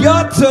alright,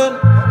 your turn.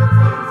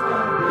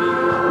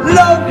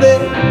 Lovely,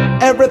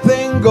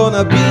 everything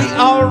gonna be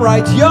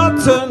alright, your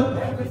turn.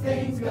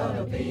 Everything's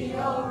gonna be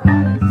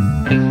alright.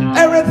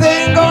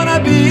 Everything gonna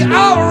be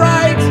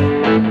alright.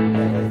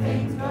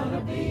 Everything's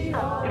gonna be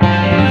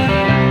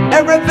alright.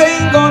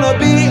 Everything gonna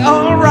be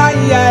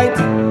alright.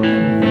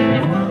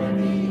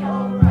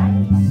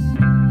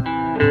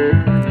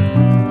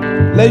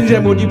 Ladies and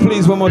gentlemen, would you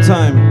please one more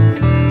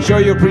time show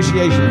your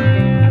appreciation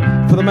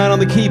for the man on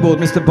the keyboard,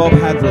 Mr. Bob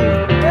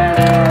Hadrell.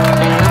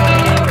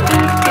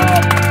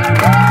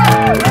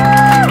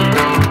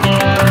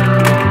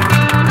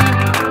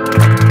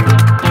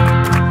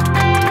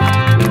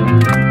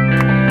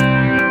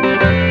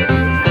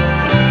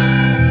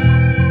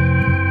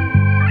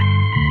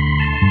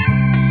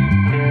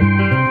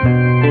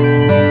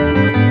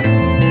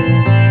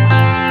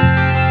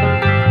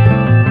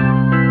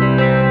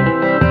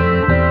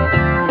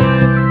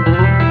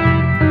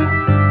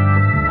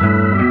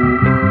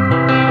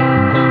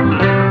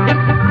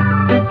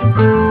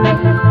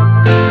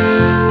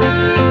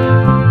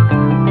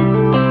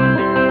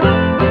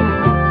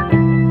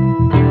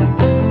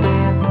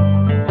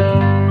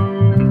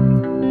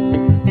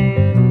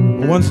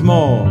 Once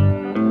more,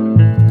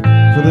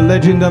 for the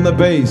legend on the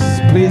bass,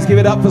 please give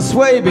it up for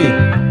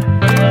Swaby.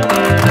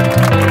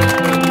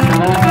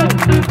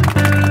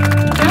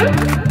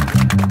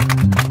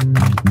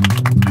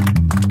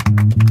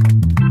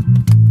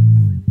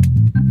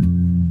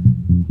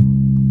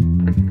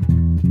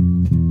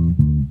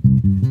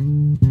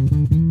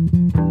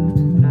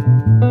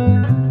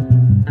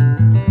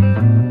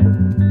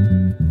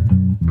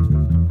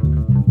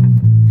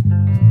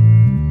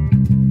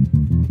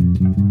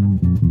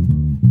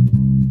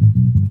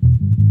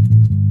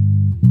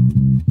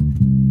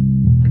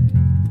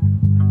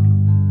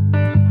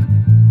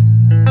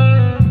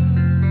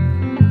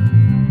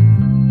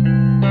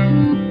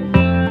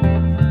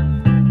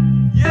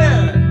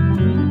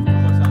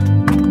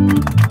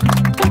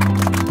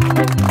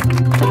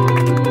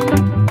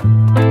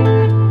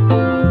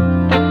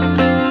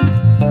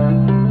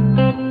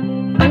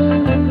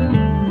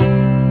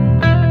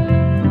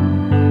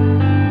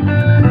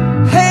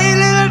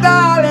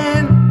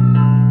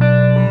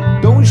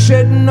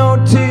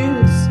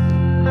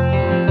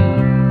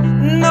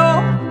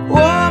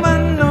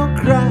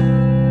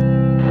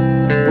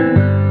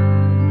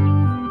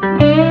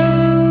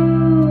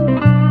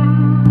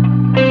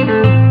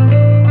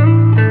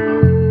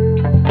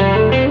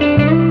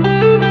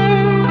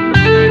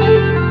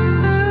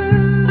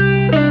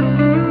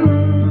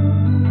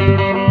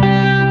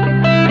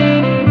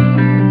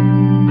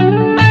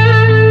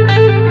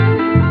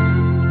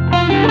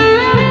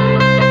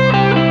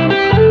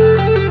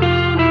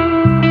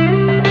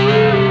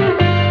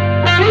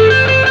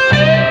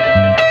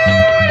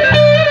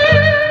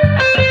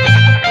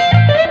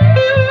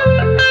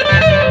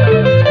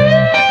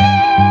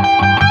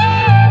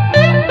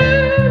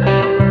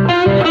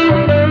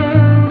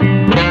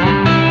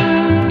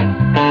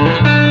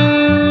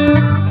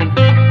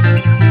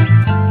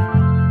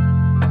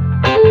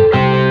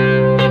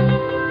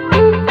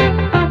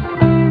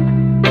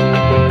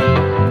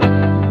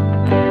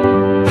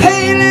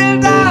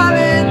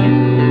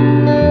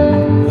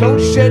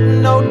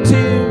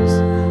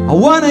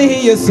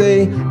 hear you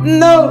say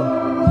no.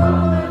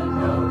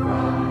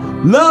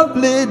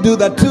 Lovely, do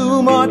that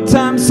 2 more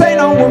times. Say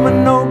no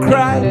woman, no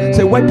cry.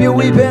 Say wipe your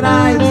weeping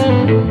eyes.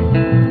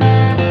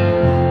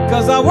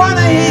 'Cause I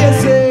wanna hear you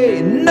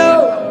say no.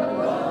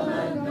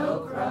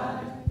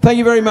 Thank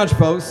you very much,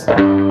 folks.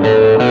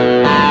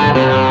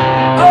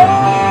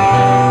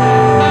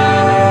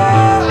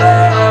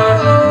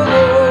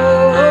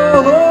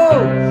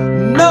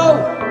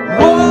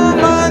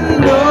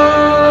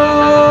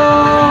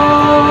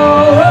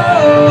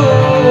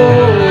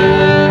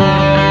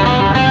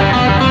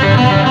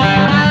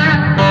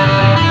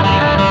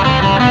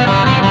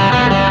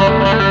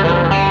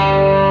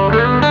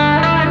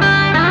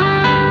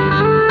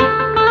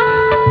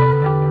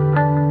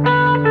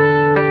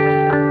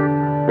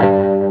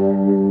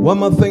 One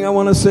more thing I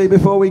want to say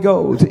before we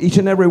go to each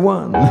and every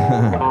one.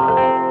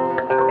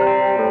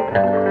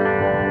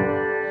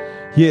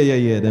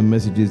 Yeah, the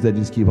messages that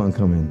just keep on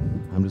coming.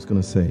 I'm just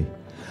going to say,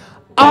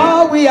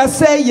 all we are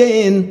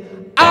saying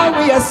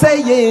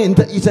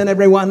to each and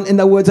every one in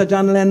the words of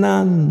John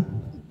Lennon.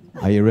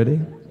 Are you ready?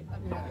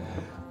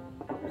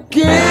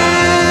 Give,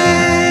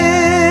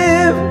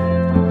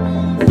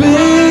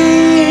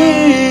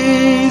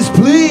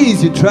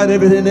 please, you tried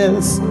everything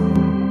else.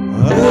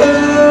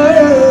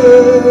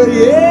 Oh,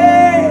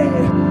 yeah,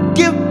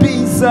 give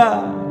peace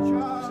up.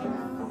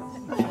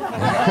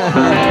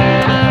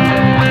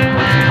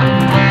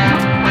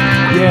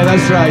 Yeah,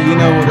 that's right, you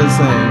know what they're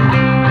saying.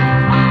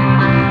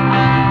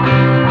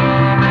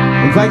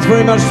 And thanks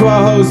very much to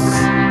our hosts,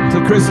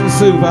 to Chris and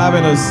Sue for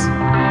having us,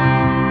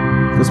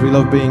 because we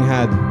love being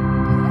had.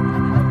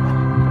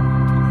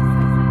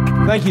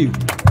 Thank you.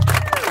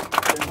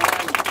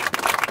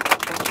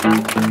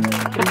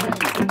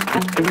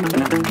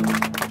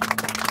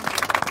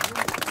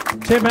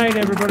 Tim Hain,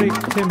 everybody.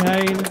 Tim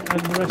Hain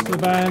and the rest of the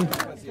band.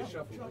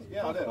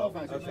 Yeah, I did. Oh,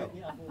 thanks.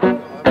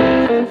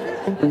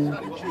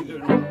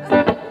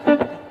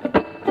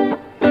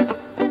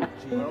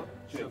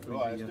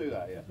 Right, let's do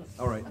that, yeah.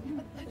 All right.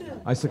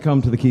 I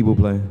succumb to the keyboard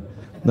player.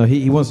 No,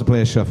 he wants to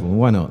play a shuffle.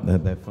 Why not?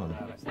 They're fun.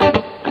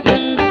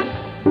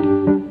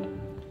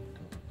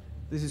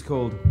 This is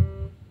called,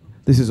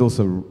 this is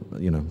also,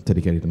 you know,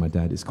 dedicated to my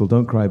dad. It's called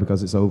Don't Cry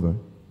Because It's Over.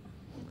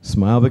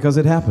 Smile Because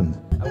It Happened.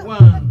 A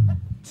 1,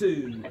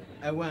 2,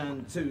 a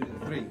 1, 2,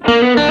 3.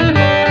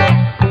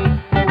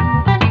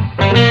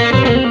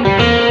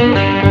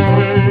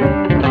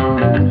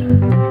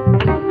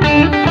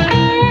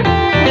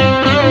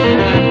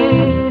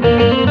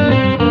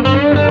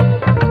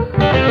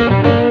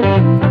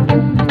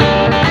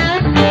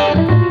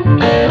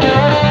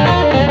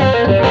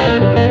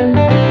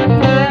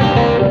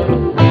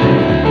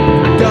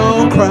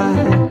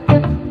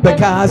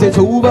 Because it's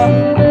over.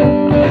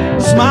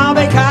 Smile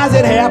because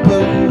it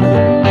happened.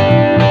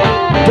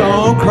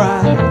 Don't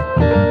cry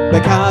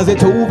because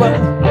it's over.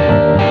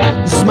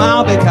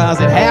 Smile because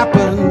it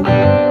happened.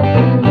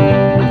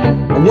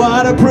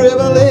 What a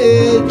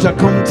privilege to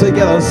come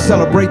together,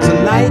 celebrate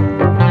tonight.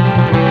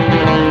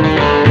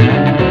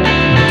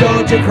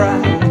 Don't you cry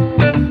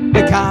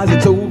because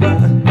it's over.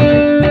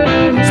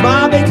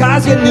 Smile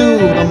because you knew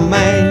the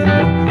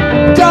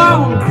man.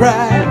 Don't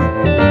cry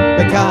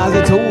because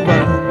it's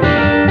over.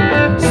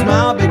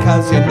 Smile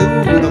because you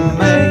knew the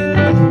man.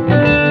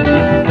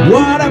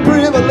 What a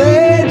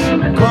privilege.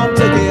 Come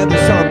together,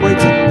 celebrate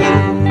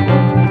today.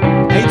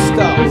 8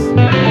 stars.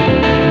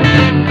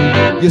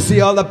 You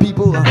see all the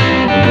people,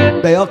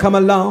 they all come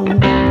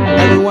along.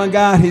 Everyone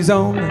got his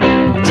own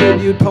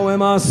tribute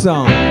poem or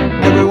song.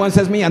 Everyone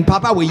says me and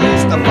Papa, we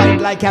used to fight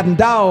like cat and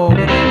dog.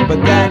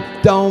 But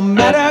that don't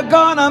matter,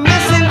 gonna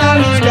miss him now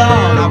he's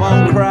gone. I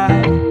won't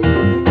cry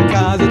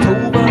because it's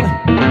over.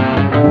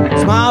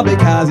 Smile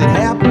because it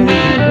happened.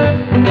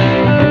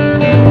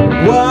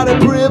 What a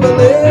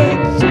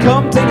privilege.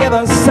 Come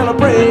together,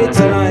 celebrate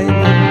tonight.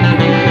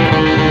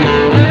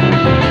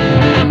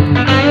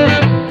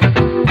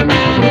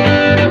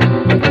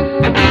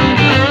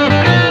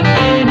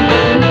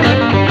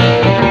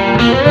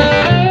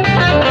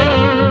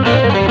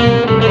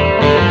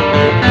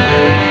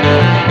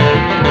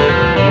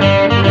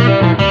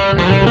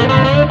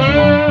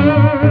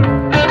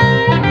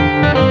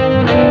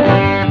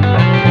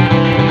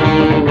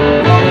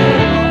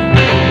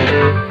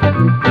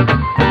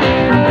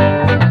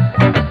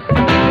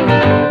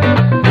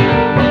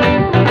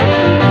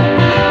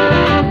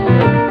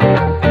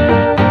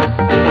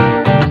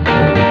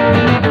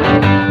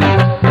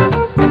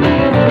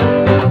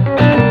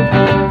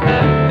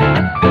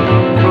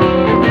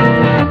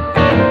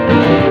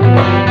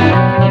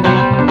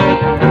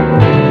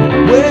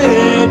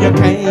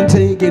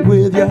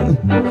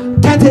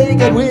 Can't take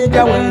it with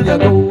you when you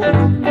go.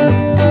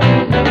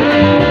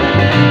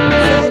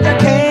 Said you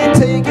can't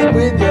take it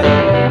with you.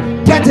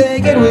 Can't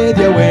take it with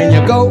you when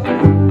you go.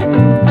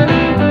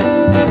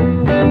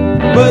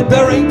 But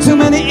there ain't too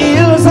many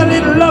ills, a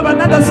little love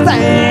and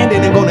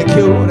understanding ain't gonna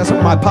cure. That's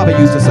what my papa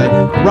used to say.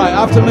 Right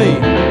after me.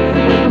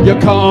 You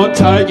can't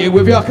take it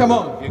with you. Come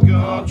on. You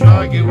can't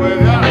take it with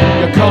you.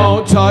 You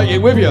can't take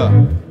it with you.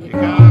 You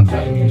can't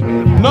take it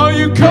with you. No,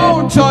 you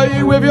can't take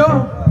it with you.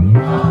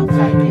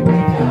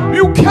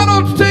 You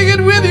cannot take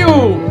it with you.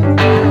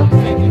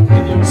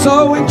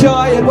 So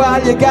enjoy it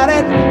while you got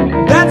it.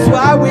 That's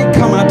why we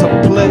come out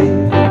to play.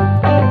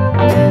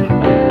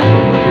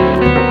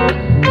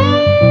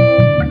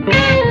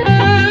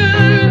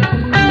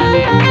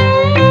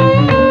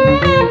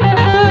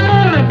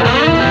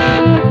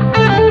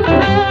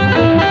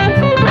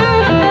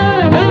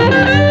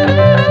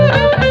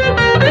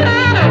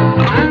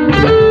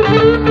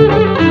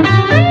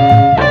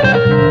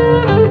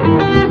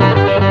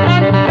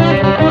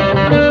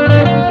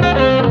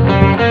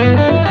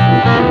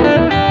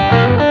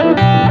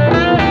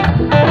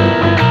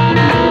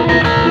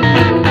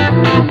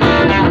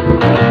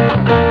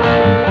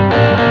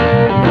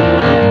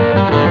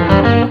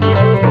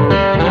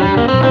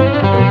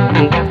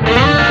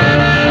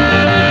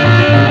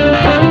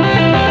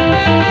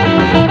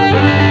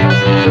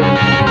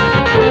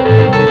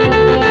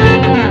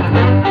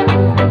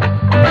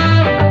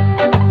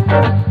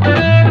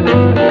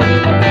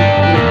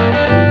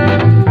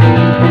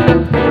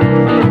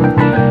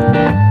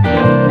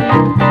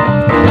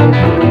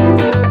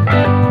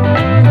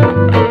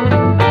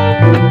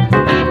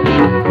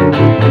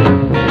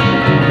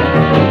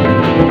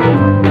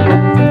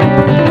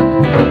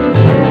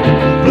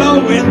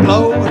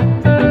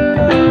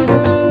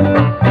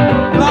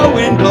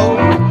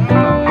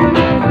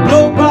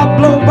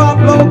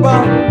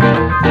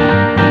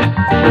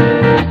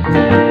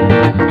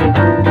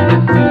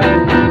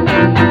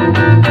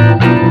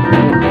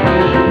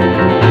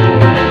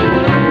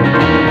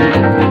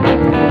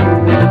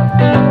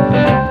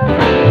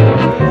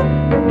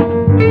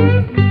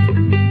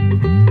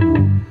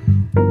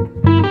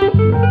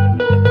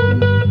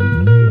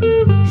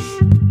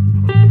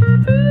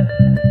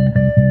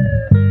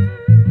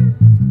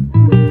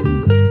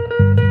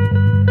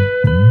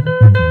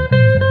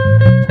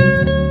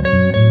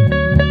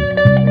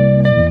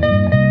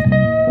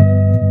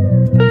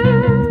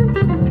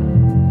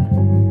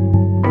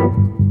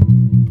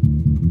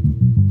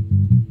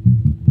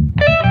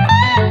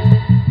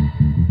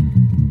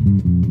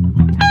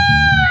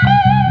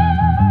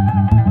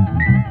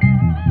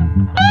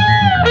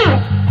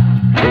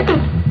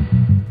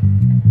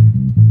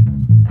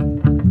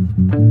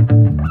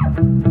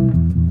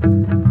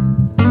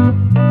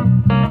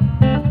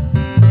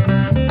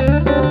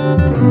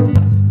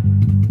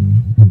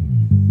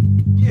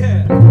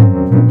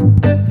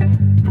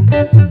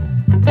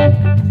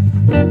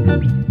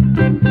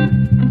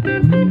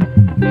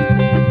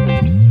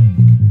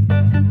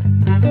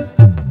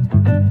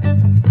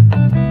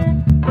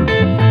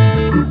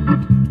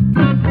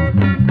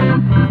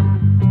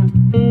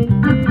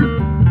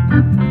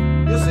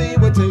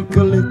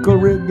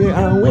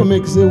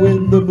 Mix it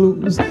with the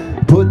blues,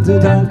 put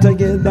it all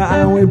together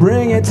and we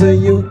bring it to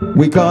you.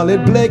 We call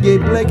it bleggy,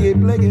 bleggy,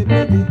 bleggy,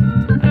 bleggy.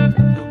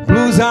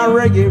 Blues and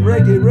reggae,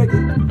 reggae,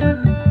 reggae.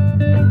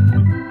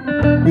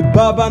 With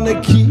Bob on the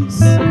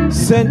keys,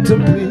 center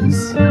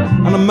please,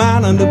 and a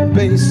man on the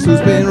bass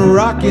who's been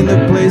rocking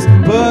the place.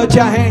 Put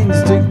your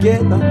hands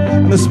together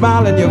and a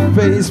smile on your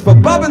face for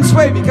Bob and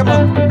Swaby, come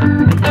on.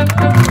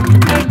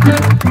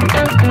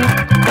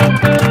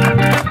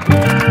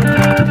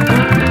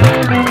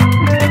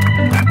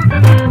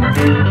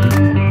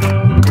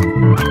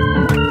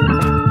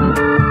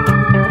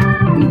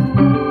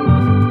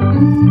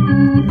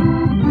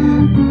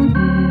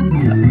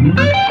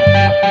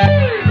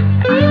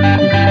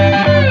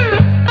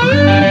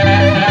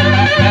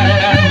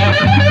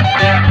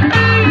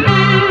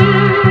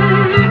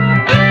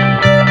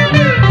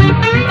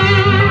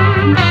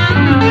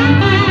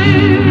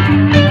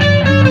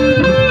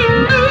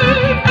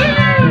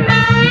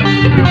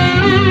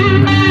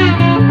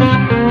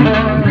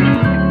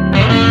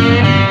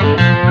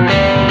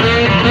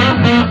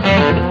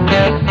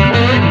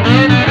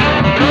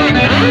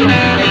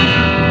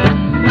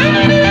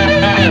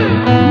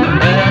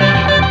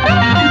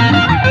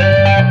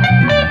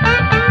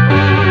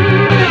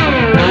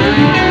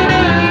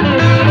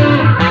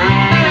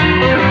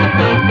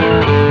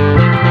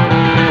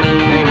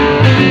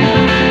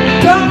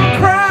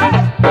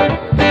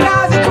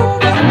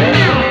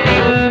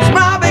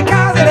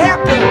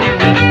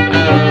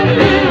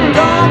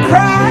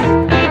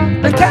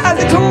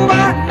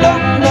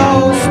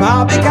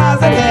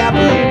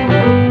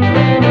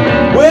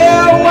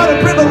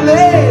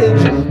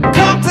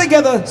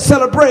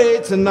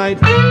 Celebrate tonight.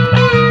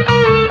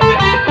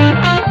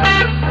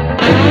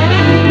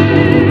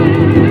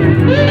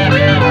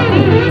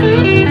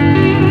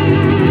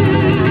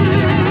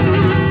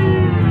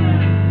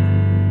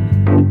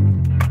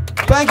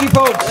 Thank you,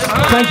 folks.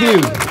 Thank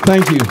you.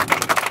 Thank you.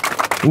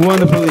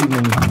 Wonderful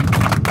evening.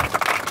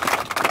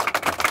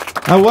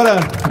 And what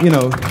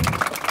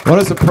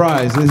a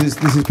surprise. This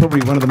is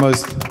probably one of the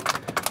most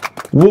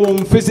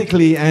warm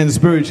physically and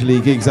spiritually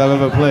gigs I've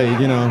ever played,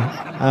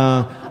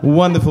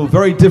 wonderful,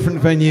 very different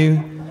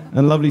venue,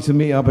 and lovely to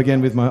meet up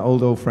again with my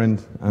old friend.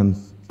 And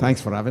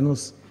thanks for having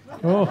us.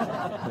 Oh,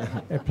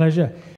 a pleasure.